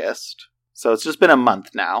to August. So it's just been a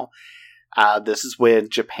month now. This is when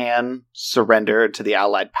Japan surrendered to the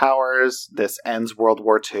Allied powers. This ends World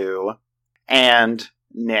War II. And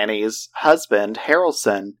Nanny's husband,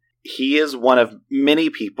 Harrelson, he is one of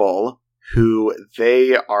many people who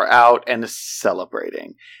they are out and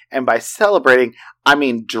celebrating. And by celebrating, I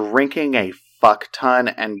mean drinking a fuck ton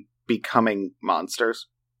and becoming monsters.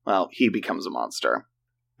 Well, he becomes a monster.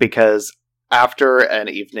 Because after an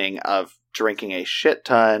evening of drinking a shit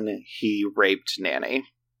ton, he raped Nanny.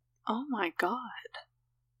 Oh my god.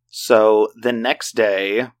 So the next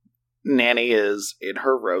day, Nanny is in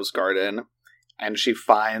her rose garden, and she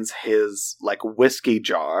finds his, whiskey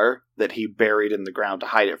jar that he buried in the ground to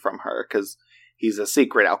hide it from her, because he's a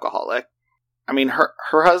secret alcoholic.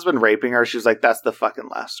 Her husband raping her, she was like, that's the fucking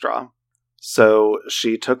last straw. So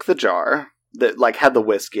she took the jar that, had the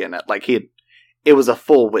whiskey in it. It was a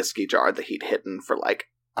full whiskey jar that he'd hidden for,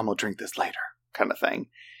 I'm gonna drink this later kind of thing.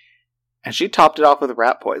 And she topped it off with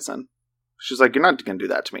rat poison. She's like, you're not going to do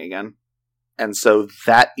that to me again. And so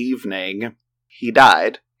that evening, he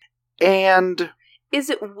died. And is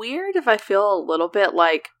it weird if I feel a little bit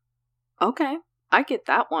like, okay, I get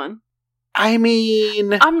that one? I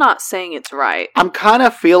mean, I'm not saying it's right. I'm kind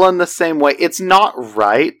of feeling the same way. It's not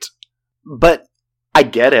right, but I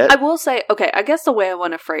get it. I will say, okay, I guess the way I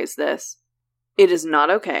want to phrase this, it is not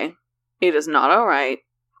okay. It is not all right.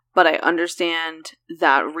 But I understand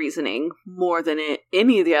that reasoning more than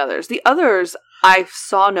any of the others. The others, I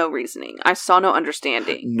saw no reasoning. I saw no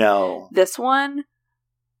understanding. No. This one,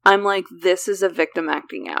 I'm like, this is a victim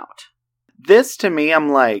acting out. This, to me, I'm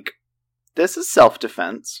like, this is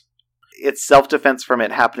self-defense. It's self-defense from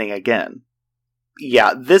it happening again.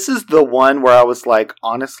 Yeah, this is the one where I was like,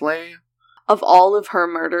 honestly, of all of her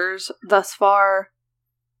murders thus far,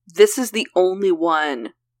 this is the only one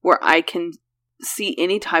where I can see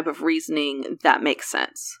any type of reasoning that makes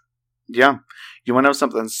sense. Yeah. You want to know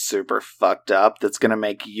something super fucked up that's going to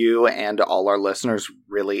make you and all our listeners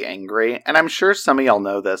really angry? And I'm sure some of y'all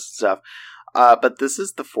know this stuff. But this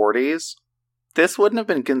is the 40s. This wouldn't have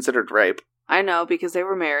been considered rape. I know, because they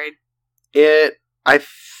were married. I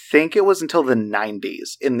think it was until the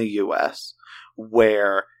 90s in the US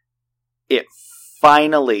where it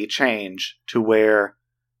finally changed to where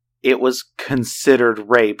it was considered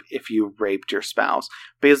rape if you raped your spouse.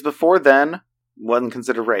 Because before then, it wasn't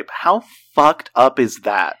considered rape. How fucked up is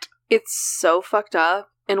that? It's so fucked up.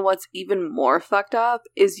 And what's even more fucked up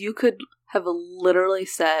is you could have literally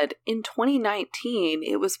said, in 2019,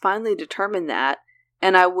 it was finally determined that,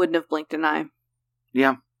 and I wouldn't have blinked an eye.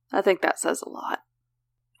 Yeah. I think that says a lot.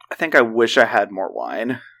 I think I wish I had more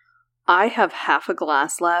wine. I have half a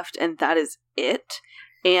glass left, and that is it.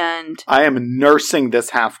 And I am nursing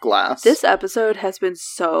this half glass. This episode has been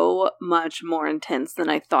so much more intense than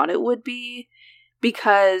I thought it would be,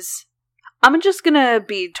 because I'm just gonna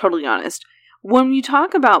be totally honest. When you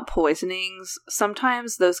talk about poisonings,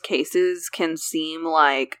 sometimes those cases can seem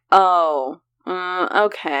like,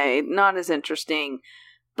 okay, not as interesting.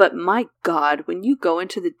 But my God, when you go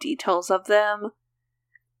into the details of them,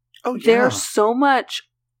 there's so much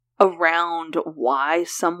around why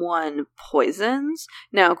someone poisons.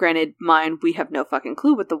 Now, granted, we have no fucking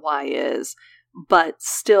clue what the why is, but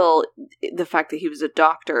still, the fact that he was a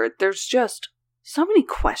doctor, there's just so many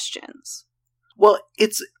questions. Well,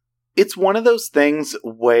 it's one of those things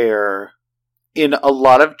where in a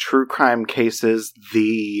lot of true crime cases,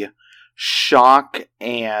 the shock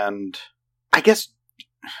and, I guess,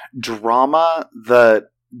 drama, the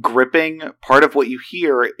gripping part of what you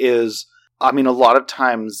hear is, I mean, a lot of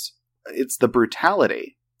times it's the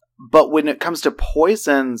brutality. But when it comes to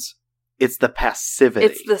poisons, it's the passivity.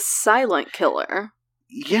 It's the silent killer.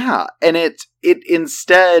 Yeah, and it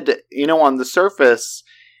instead, on the surface,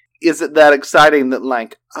 is it that exciting that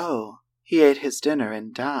like, oh, he ate his dinner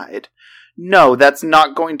and died? No, that's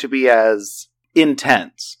not going to be as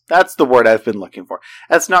intense. That's the word I've been looking for.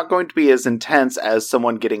 That's not going to be as intense as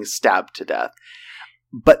someone getting stabbed to death.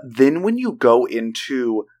 But then when you go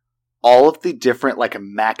into all of the different like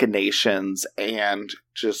machinations and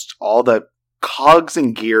just all the cogs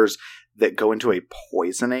and gears that go into a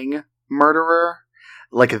poisoning murderer,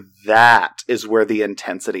 like that is where the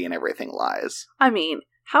intensity and everything lies. I mean,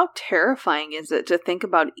 how terrifying is it to think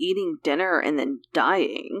about eating dinner and then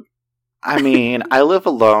dying? I mean, I live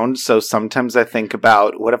alone, so sometimes I think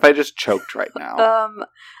about, what if I just choked right now?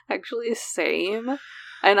 Actually, same.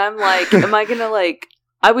 And I'm like, am I gonna like,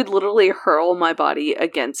 I would literally hurl my body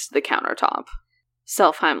against the countertop.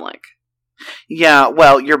 Self-Heimlich. Yeah,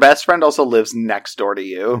 well, your best friend also lives next door to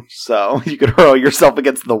you, so you could hurl yourself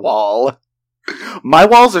against the wall. My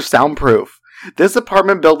walls are soundproof. This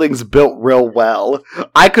apartment building's built real well.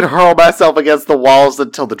 I could hurl myself against the walls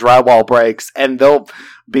until the drywall breaks, and they'll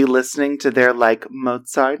be listening to their, like,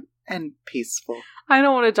 Mozart and peaceful. I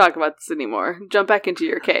don't want to talk about this anymore. Jump back into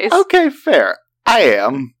your case. Okay, fair. I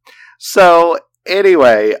am. So,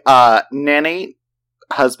 anyway, Nanny,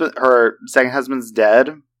 her second husband's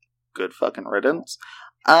dead. Good fucking riddance.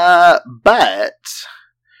 But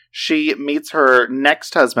she meets her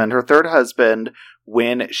next husband, her third husband,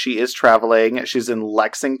 when she is traveling. She's in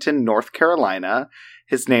Lexington, North Carolina.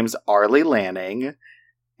 His name's Arlie Lanning.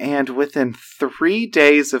 And within 3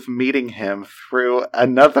 days of meeting him through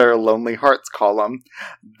another Lonely Hearts column,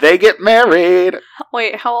 they get married.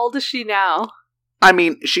 Wait, how old is she now? I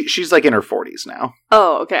mean, she's like in her 40s now.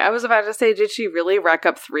 Oh, okay. I was about to say, did she really rack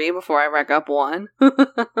up 3 before I rack up 1?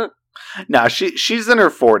 No, she's in her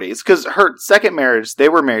 40s, because her second marriage, they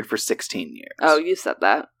were married for 16 years. Oh, you said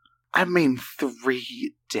that. I mean,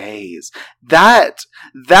 3 days. That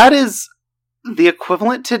is the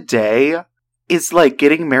equivalent today is like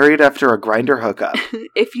getting married after a Grindr hookup.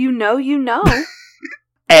 If you know, you know.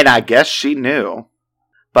 And I guess she knew.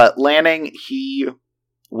 But Lanning, he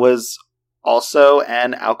was also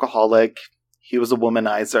an alcoholic. He was a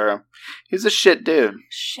womanizer. He's a shit dude.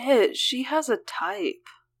 Shit, she has a type.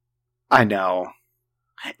 I know.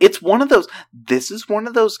 It's one of those... This is one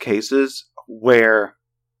of those cases where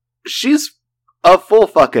she's a full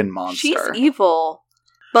fucking monster. She's evil.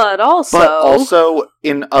 But also... But also,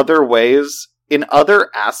 in other ways, in other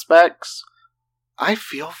aspects, I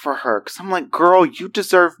feel for her. Because I'm like, girl, you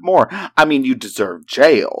deserve more. I mean, you deserve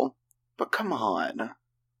jail. But come on.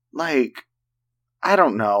 Like, I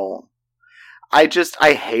don't know. I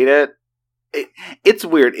hate it. It's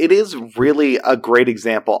weird. It is really a great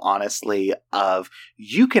example, honestly, of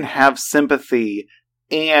you can have sympathy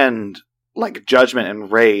and, like, judgment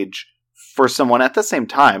and rage for someone at the same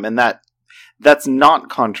time. And that's not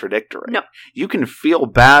contradictory. No. You can feel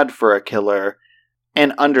bad for a killer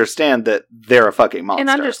and understand that they're a fucking monster. And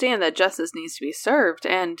understand that justice needs to be served.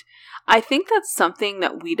 And I think that's something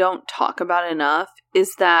that we don't talk about enough,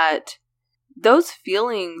 is that those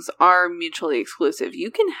feelings are mutually exclusive.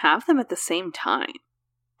 You can have them at the same time.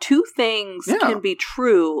 Two things can be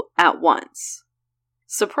true at once.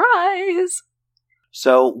 Surprise!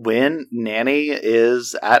 So when Nanny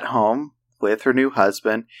is at home with her new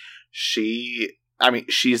husband, she's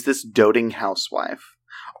this doting housewife.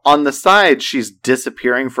 On the side, she's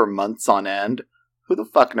disappearing for months on end. Who the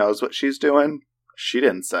fuck knows what she's doing? She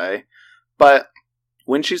didn't say. But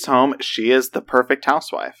when she's home, she is the perfect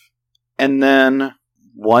housewife. And then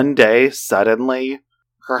one day, suddenly,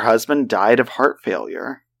 her husband died of heart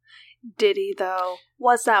failure. Did he, though?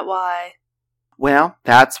 Was that why? Well,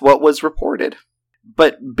 that's what was reported.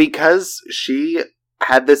 But because she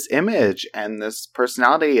had this image and this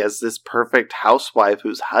personality as this perfect housewife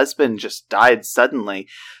whose husband just died suddenly,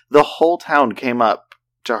 the whole town came up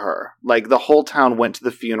to her. Like, the whole town went to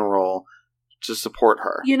the funeral to support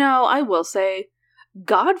her. You know, I will say,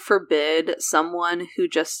 God forbid someone who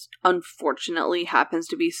just unfortunately happens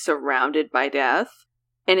to be surrounded by death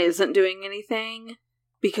and isn't doing anything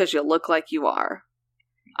because you look like you are.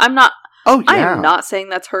 I'm not saying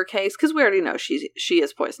that's her case, because we already know she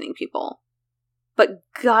is poisoning people. But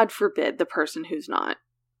God forbid the person who's not.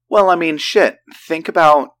 Well, I mean, shit. Think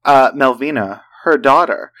about Melvina, her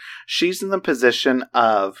daughter. She's in the position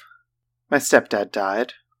of, my stepdad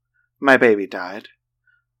died. My baby died.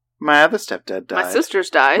 My other stepdad died. My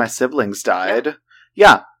sisters died. My siblings died.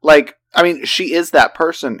 Yeah, like, I mean, she is that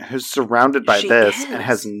person who's surrounded by this and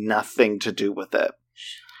has nothing to do with it.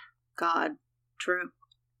 God, true.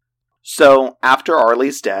 So, after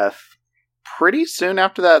Arlie's death, pretty soon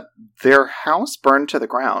after that, their house burned to the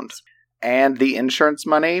ground. And the insurance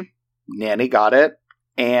money, Nanny got it.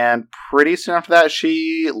 And pretty soon after that,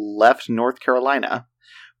 she left North Carolina.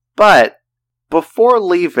 But before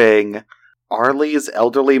leaving, Arlie's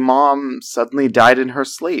elderly mom suddenly died in her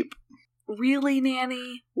sleep. Really,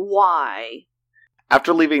 Nanny? Why?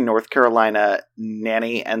 After leaving North Carolina,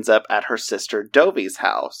 Nanny ends up at her sister Dovie's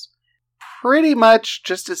house. Pretty much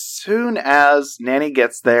just as soon as Nanny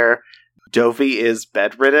gets there, Dovie is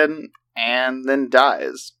bedridden and then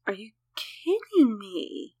dies. Are you kidding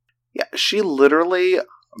me? Yeah, she literally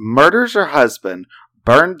murders her husband,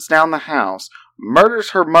 burns down the house,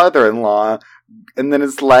 murders her mother-in-law, and then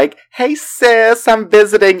is like, hey sis, I'm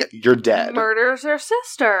visiting. You're dead. Murders her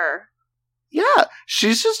sister. Yeah,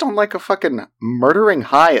 she's just on like a fucking murdering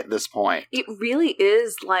high at this point. It really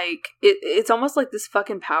is like, it's almost like this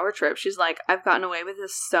fucking power trip. She's like, I've gotten away with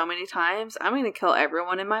this so many times, I'm going to kill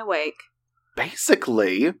everyone in my wake.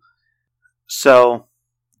 Basically. So,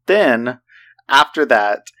 then, after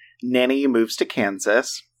that, Nanny moves to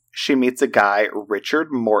Kansas. She meets a guy,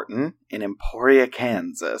 Richard Morton, in Emporia,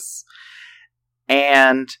 Kansas.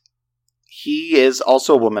 And he is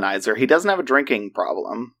also a womanizer. He doesn't have a drinking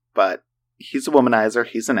problem, but he's a womanizer.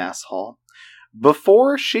 He's an asshole.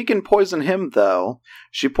 Before she can poison him, though,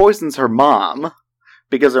 she poisons her mom,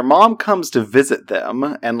 because her mom comes to visit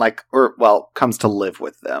them, and comes to live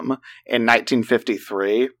with them in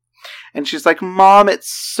 1953. And she's like, Mom,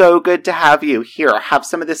 it's so good to have you. Here, have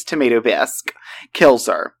some of this tomato bisque. Kills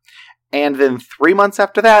her. And then 3 months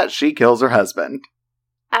after that, she kills her husband.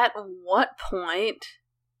 At what point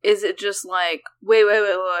is it just like, wait,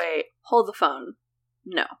 hold the phone?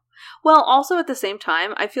 No. Well, also at the same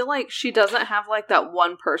time, I feel like she doesn't have like that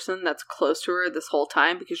one person that's close to her this whole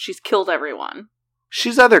time because she's killed everyone.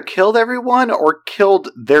 She's either killed everyone or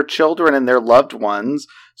killed their children and their loved ones.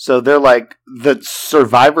 So they're like, the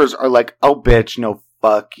survivors are like, oh bitch, no,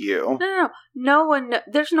 fuck you. No one,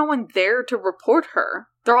 there's no one there to report her.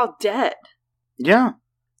 They're all dead. Yeah.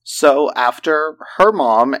 So after her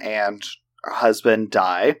mom and her husband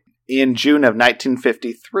die, in June of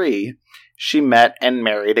 1953, she met and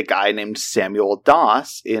married a guy named Samuel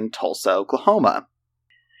Doss in Tulsa, Oklahoma.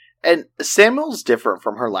 And Samuel's different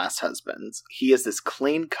from her last husbands. He is this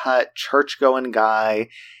clean-cut, church-going guy.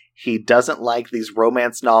 He doesn't like these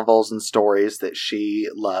romance novels and stories that she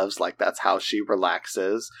loves, like that's how she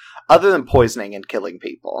relaxes, other than poisoning and killing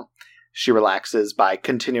people. She relaxes by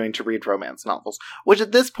continuing to read romance novels, which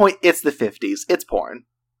at this point, it's the 50s. It's porn.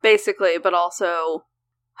 Basically, but also,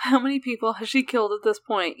 how many people has she killed at this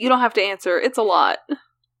point? You don't have to answer. It's a lot.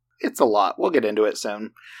 It's a lot. We'll get into it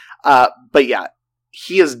soon. But yeah,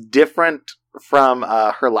 he is different from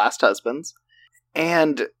her last husbands.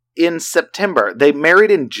 And in September, they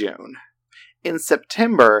married in June. In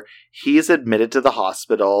September, he's admitted to the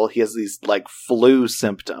hospital. He has these, like, flu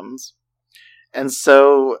symptoms. And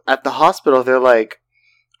so at the hospital, they're, like,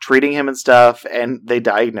 treating him and stuff, and they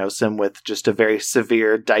diagnose him with just a very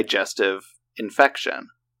severe digestive infection.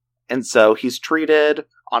 And so he's treated.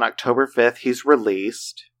 On October 5th, he's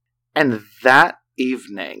released. And that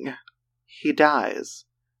evening, he dies.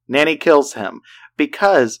 Nanny kills him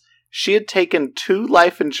because she had taken 2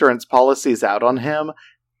 life insurance policies out on him,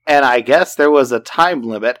 and I guess there was a time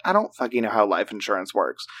limit. I don't fucking know how life insurance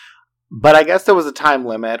works. But I guess there was a time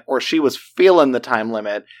limit, or she was feeling the time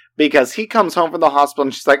limit, because he comes home from the hospital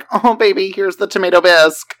and she's like, oh baby, here's the tomato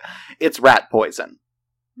bisque. It's rat poison.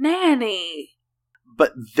 Nanny!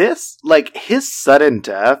 But this, like, his sudden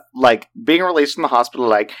death, like, being released from the hospital,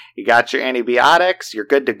 like, you got your antibiotics, you're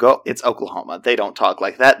good to go. It's Oklahoma. They don't talk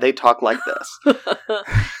like that. They talk like this.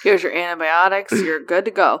 Here's your antibiotics, you're good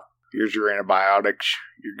to go. Here's your antibiotics,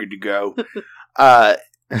 you're good to go.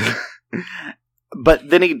 But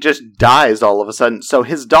then he just dies all of a sudden. So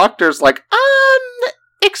his doctor's like,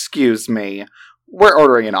 excuse me, we're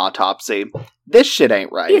ordering an autopsy. This shit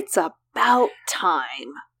ain't right. It's about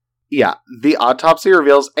time. Yeah, the autopsy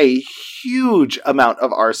reveals a huge amount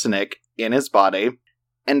of arsenic in his body,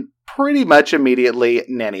 and pretty much immediately,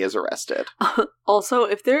 Nanny is arrested. Also,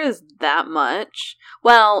 if there is that much,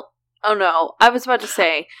 well, oh no, I was about to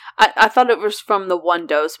say, I thought it was from the 1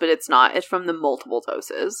 dose, but it's not. It's from the multiple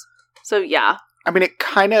doses. So yeah. I mean, it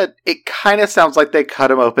kind of sounds like they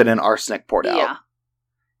cut him open and arsenic poured out. Yeah.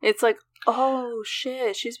 It's like, oh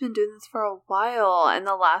shit, she's been doing this for a while, and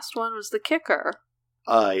the last one was the kicker.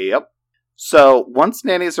 Yep. So, once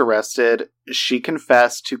Nanny's arrested, she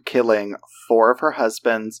confessed to killing 4 of her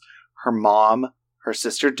husbands, her mom, her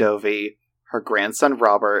sister Dovie, her grandson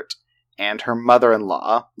Robert, and her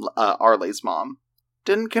mother-in-law, Arlie's mom.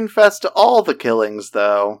 Didn't confess to all the killings,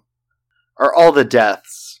 though. Or all the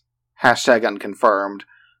deaths. Hashtag unconfirmed.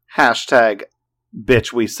 Hashtag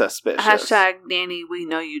bitch we suspicious. Hashtag Nanny, we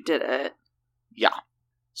know you did it. Yeah.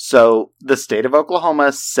 So, the state of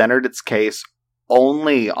Oklahoma centered its case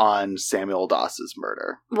only on Samuel Doss's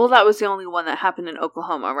murder. Well, that was the only one that happened in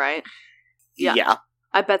Oklahoma, right? Yeah.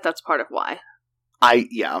 I bet that's part of why.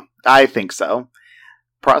 I think so.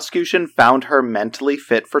 Prosecution found her mentally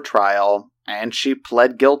fit for trial, and she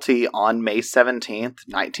pled guilty on May 17th,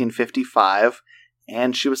 1955,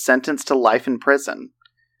 and she was sentenced to life in prison.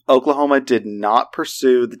 Oklahoma did not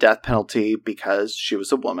pursue the death penalty because she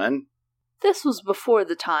was a woman. This was before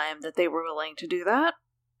the time that they were willing to do that.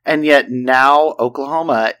 And yet now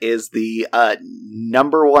Oklahoma is the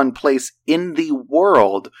number 1 place in the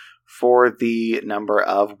world for the number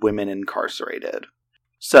of women incarcerated.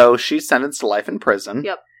 So she's sentenced to life in prison.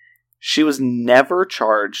 Yep. She was never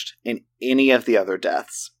charged in any of the other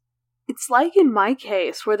deaths. It's like in my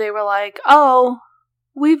case where they were like, oh,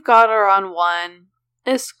 we've got her on 1.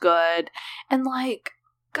 It's good. And like,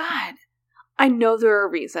 God, I know there are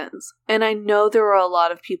reasons. And I know there are a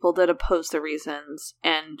lot of people that oppose the reasons.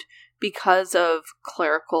 And because of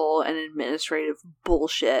clerical and administrative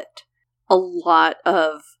bullshit, a lot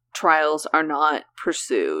of trials are not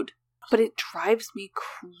pursued. But it drives me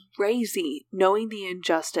crazy knowing the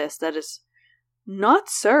injustice that is not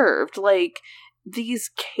served. Like, these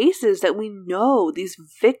cases that we know, these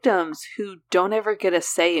victims who don't ever get a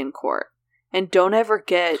say in court and don't ever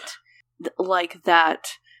get, like,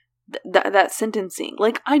 that sentencing.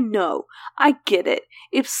 Like, I know, I get it.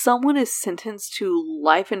 If someone is sentenced to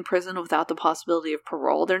life in prison without the possibility of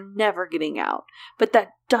parole, they're never getting out. But that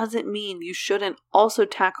doesn't mean you shouldn't also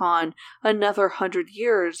tack on another 100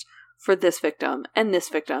 years for this victim, and this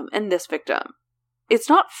victim, and this victim. It's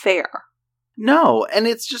not fair. No, and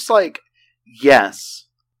it's just like, yes,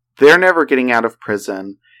 they're never getting out of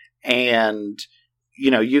prison, and, you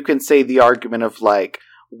know, you can say the argument of like,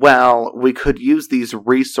 well, we could use these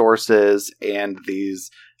resources and these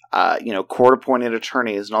court-appointed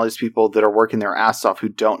attorneys and all these people that are working their ass off who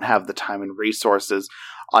don't have the time and resources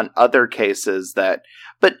on other cases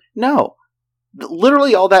but no,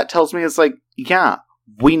 literally all that tells me is like, yeah,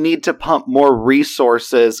 we need to pump more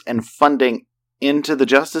resources and funding into the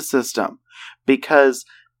justice system because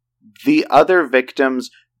the other victims,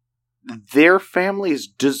 their families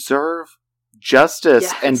deserve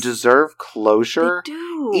justice and deserve closure. They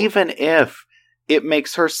do. Even if it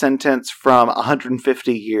makes her sentence from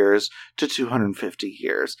 150 years to 250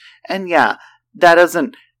 years. And yeah,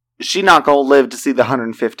 she's not going to live to see the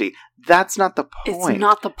 150. That's not the point. It's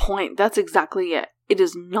not the point. That's exactly it. It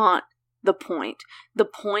is not the point. The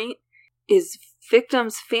point is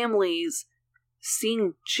victims' families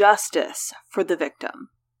seeing justice for the victim.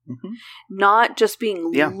 Mm-hmm. Not just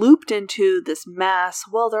being looped into this mass,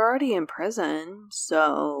 well, they're already in prison,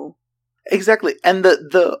 so... Exactly. And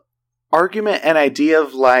the argument and idea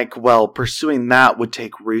of like, well, pursuing that would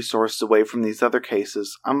take resources away from these other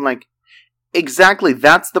cases. I'm like, exactly,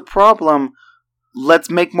 that's the problem. Let's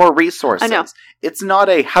make more resources. I know. It's not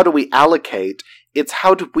a how do we allocate, it's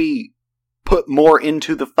how do we put more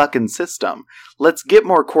into the fucking system. Let's get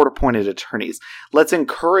more court-appointed attorneys. Let's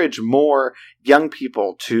encourage more young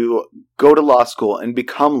people to go to law school and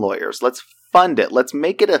become lawyers. Let's fund it. Let's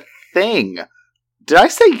make it a thing. Did I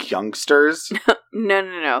say youngsters?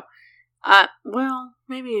 No. Well,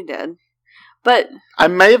 maybe you did. But I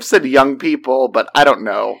may have said young people, but I don't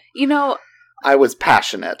know. I was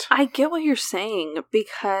passionate. I get what you're saying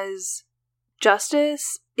because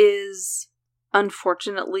justice is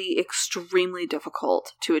unfortunately extremely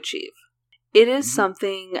difficult to achieve. It is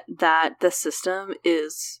something that the system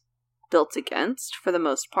is built against for the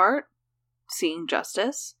most part, seeing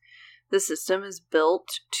justice. The system is built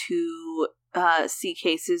to see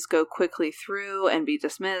cases go quickly through and be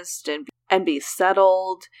dismissed and be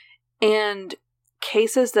settled. And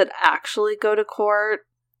cases that actually go to court,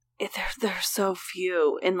 there's so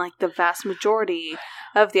few in like the vast majority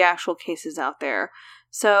of the actual cases out there.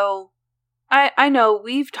 So I know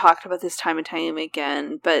we've talked about this time and time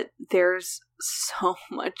again, but there's so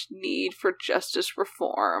much need for justice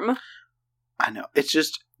reform. I know. It's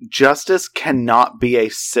just, justice cannot be a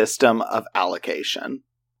system of allocation.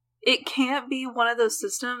 It can't be one of those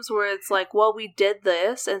systems where it's like, well, we did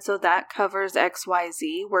this, and so that covers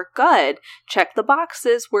XYZ. We're good. Check the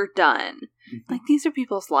boxes. We're done. Mm-hmm. Like, these are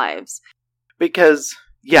people's lives. Because,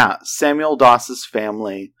 yeah, Samuel Doss's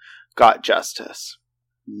family got justice.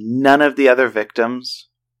 None of the other victims.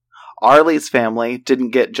 Arlie's family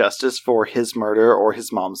didn't get justice for his murder or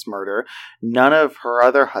his mom's murder. None of her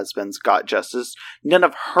other husbands got justice. None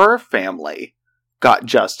of her family got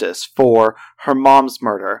justice for her mom's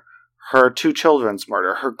murder, her 2 children's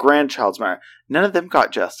murder, her grandchild's murder. None of them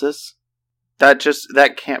got justice.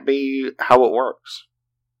 That can't be how it works.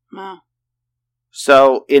 Wow.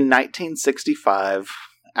 So, in 1965,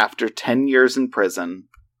 after 10 years in prison,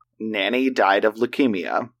 Nanny died of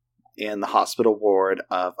leukemia in the hospital ward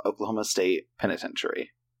of Oklahoma State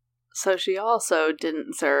Penitentiary. So she also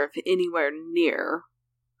didn't serve anywhere near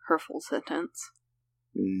her full sentence.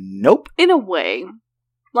 Nope. In a way.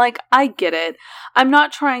 Like, I get it. I'm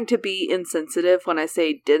not trying to be insensitive when I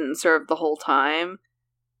say didn't serve the whole time.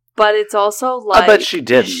 But it's also like... But she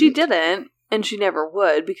didn't. She didn't. And she never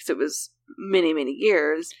would because it was many, many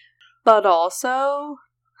years. But also...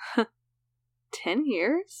 10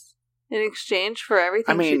 years? In exchange for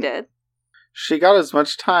everything she did? She got as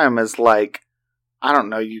much time as, like, I don't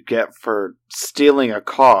know, you get for stealing a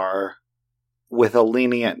car with a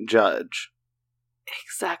lenient judge.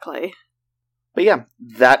 Exactly. But yeah,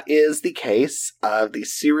 that is the case of the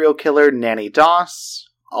serial killer Nanny Doss,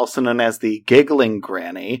 also known as the Giggling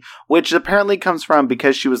Granny, which apparently comes from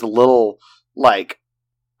because she was a little, like,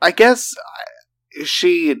 I guess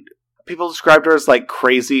people described her as, like,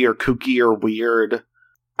 crazy or kooky or weird.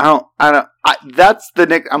 That's the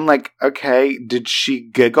nick. I'm like, okay, did she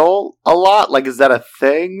giggle a lot? Like, is that a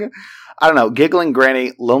thing? I don't know. Giggling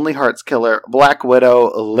Granny, Lonely Hearts Killer, Black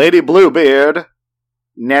Widow, Lady Bluebeard,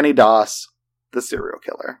 Nanny Doss, the serial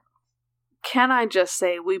killer. Can I just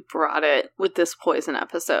say we brought it with this poison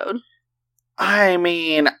episode? I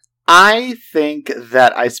mean, I think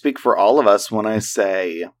that I speak for all of us when I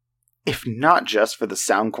say, if not just for the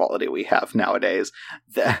sound quality we have nowadays,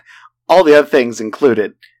 all the other things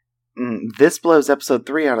included, this blows episode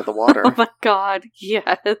 3 out of the water. Oh my god,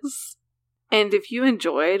 yes. And if you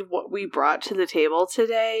enjoyed what we brought to the table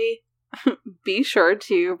today, be sure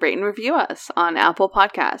to rate and review us on Apple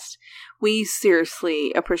Podcast. We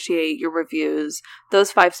seriously appreciate your reviews.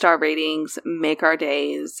 Those 5-star ratings make our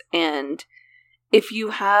days, and If you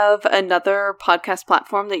have another podcast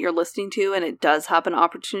platform that you're listening to and it does have an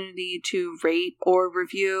opportunity to rate or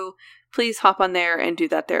review, please hop on there and do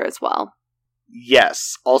that there as well.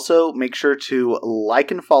 Yes. Also, make sure to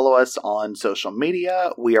like and follow us on social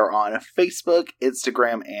media. We are on Facebook,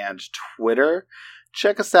 Instagram, and Twitter.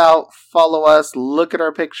 Check us out, follow us, look at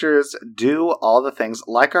our pictures, do all the things.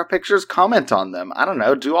 Like our pictures, comment on them. I don't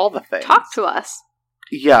know, do all the things. Talk to us.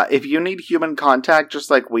 Yeah, if you need human contact just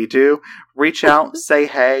like we do, reach out, say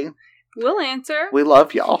hey. We'll answer. We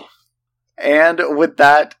love y'all. And with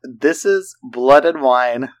that, this is Blood and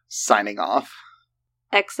Wine signing off.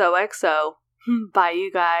 XOXO. Bye,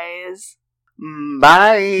 you guys.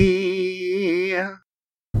 Bye.